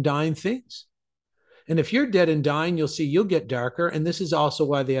dead and dying things. And if you're dead and dying, you'll see you'll get darker. And this is also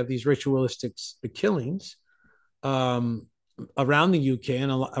why they have these ritualistic killings um, around the UK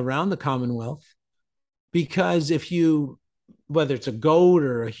and around the Commonwealth. Because if you, whether it's a goat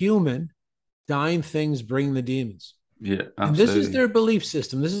or a human, dying things bring the demons. Yeah, And this is absolutely. their belief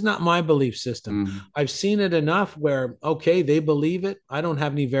system. This is not my belief system. Mm, I've seen it enough where, okay, they believe it. I don't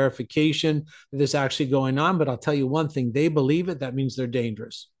have any verification that this actually going on, but I'll tell you one thing, they believe it. That means they're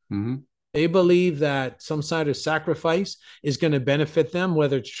dangerous. mm-hmm. They believe that some sort of sacrifice is going to benefit them,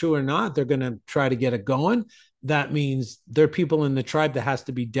 whether it's true or not. They're going to try to get it going. That means they're people in the tribe that has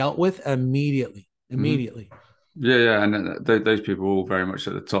to be dealt with immediately. Mm-hmm. Immediately. Yeah, and those people are all very much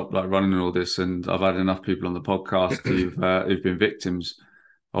at the top, like running all this. And I've had enough people on the podcast who've been victims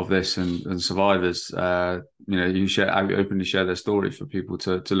of this and survivors. You openly share their story for people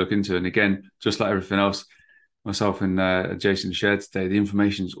to look into. And again, just like everything else, myself and Jason shared today, the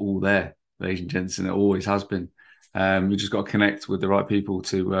information's all there, ladies and gents, and it always has been. You just got to connect with the right people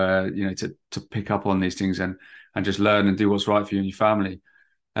to pick up on these things and just learn and do what's right for you and your family.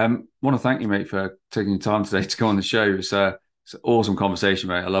 Want to thank you, mate, for taking your time today to go on the show. It's an awesome conversation,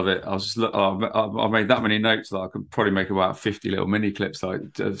 mate. I love it. I was just I've made that many notes that I could probably make about 50 little mini clips. Like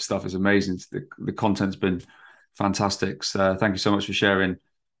stuff is amazing. The content's been fantastic. So thank you so much for sharing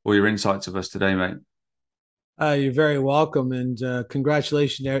all your insights with us today, mate. You're very welcome, and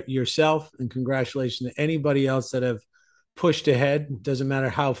congratulations to yourself, and congratulations to anybody else that have pushed ahead. Doesn't matter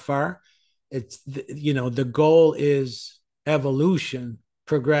how far. The goal is evolution,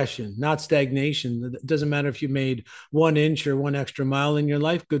 progression, not stagnation. It doesn't matter if you made 1 inch or 1 extra mile in your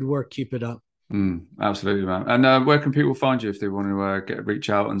life. Good work. Keep it up. Absolutely, man. And where can people find you if they want to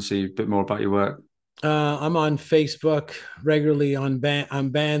reach out and see a bit more about your work? I'm on Facebook regularly. I'm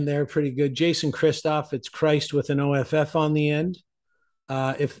banned there pretty good. Jason Christoff. It's Christ with an OFF on the end.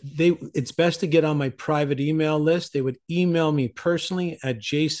 It's best to get on my private email list. They would email me personally at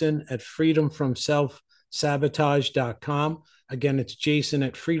jason@freedomfromselfsabotage.com. Again, it's jason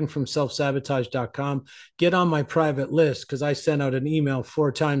at freedomfromselfsabotage.com. Get on my private list because I send out an email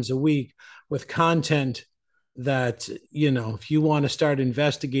 4 times a week with content that, if you want to start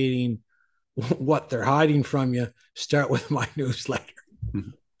investigating what they're hiding from you, start with my newsletter.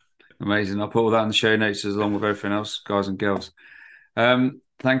 Amazing. I'll put all that in the show notes as along with everything else, guys and girls.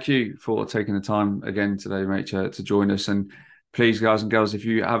 Thank you for taking the time again today, mate, to join us. And please, guys and girls, if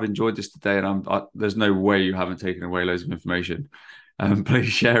you have enjoyed this today, and there's no way you haven't taken away loads of information, please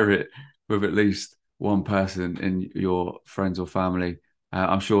share it with at least one person in your friends or family.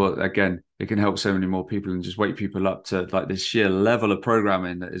 I'm sure, again, it can help so many more people and just wake people up to like this sheer level of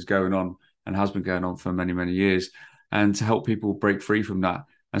programming that is going on and has been going on for many, many years, and to help people break free from that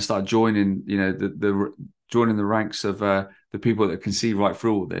and start joining, joining the ranks of the people that can see right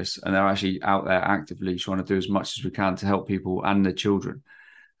through all this, and they're actually out there actively trying to do as much as we can to help people and their children.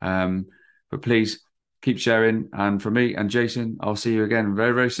 But please keep sharing. And for me and Jason, I'll see you again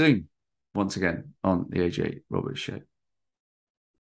very, very soon, once again on the AJ Roberts Show.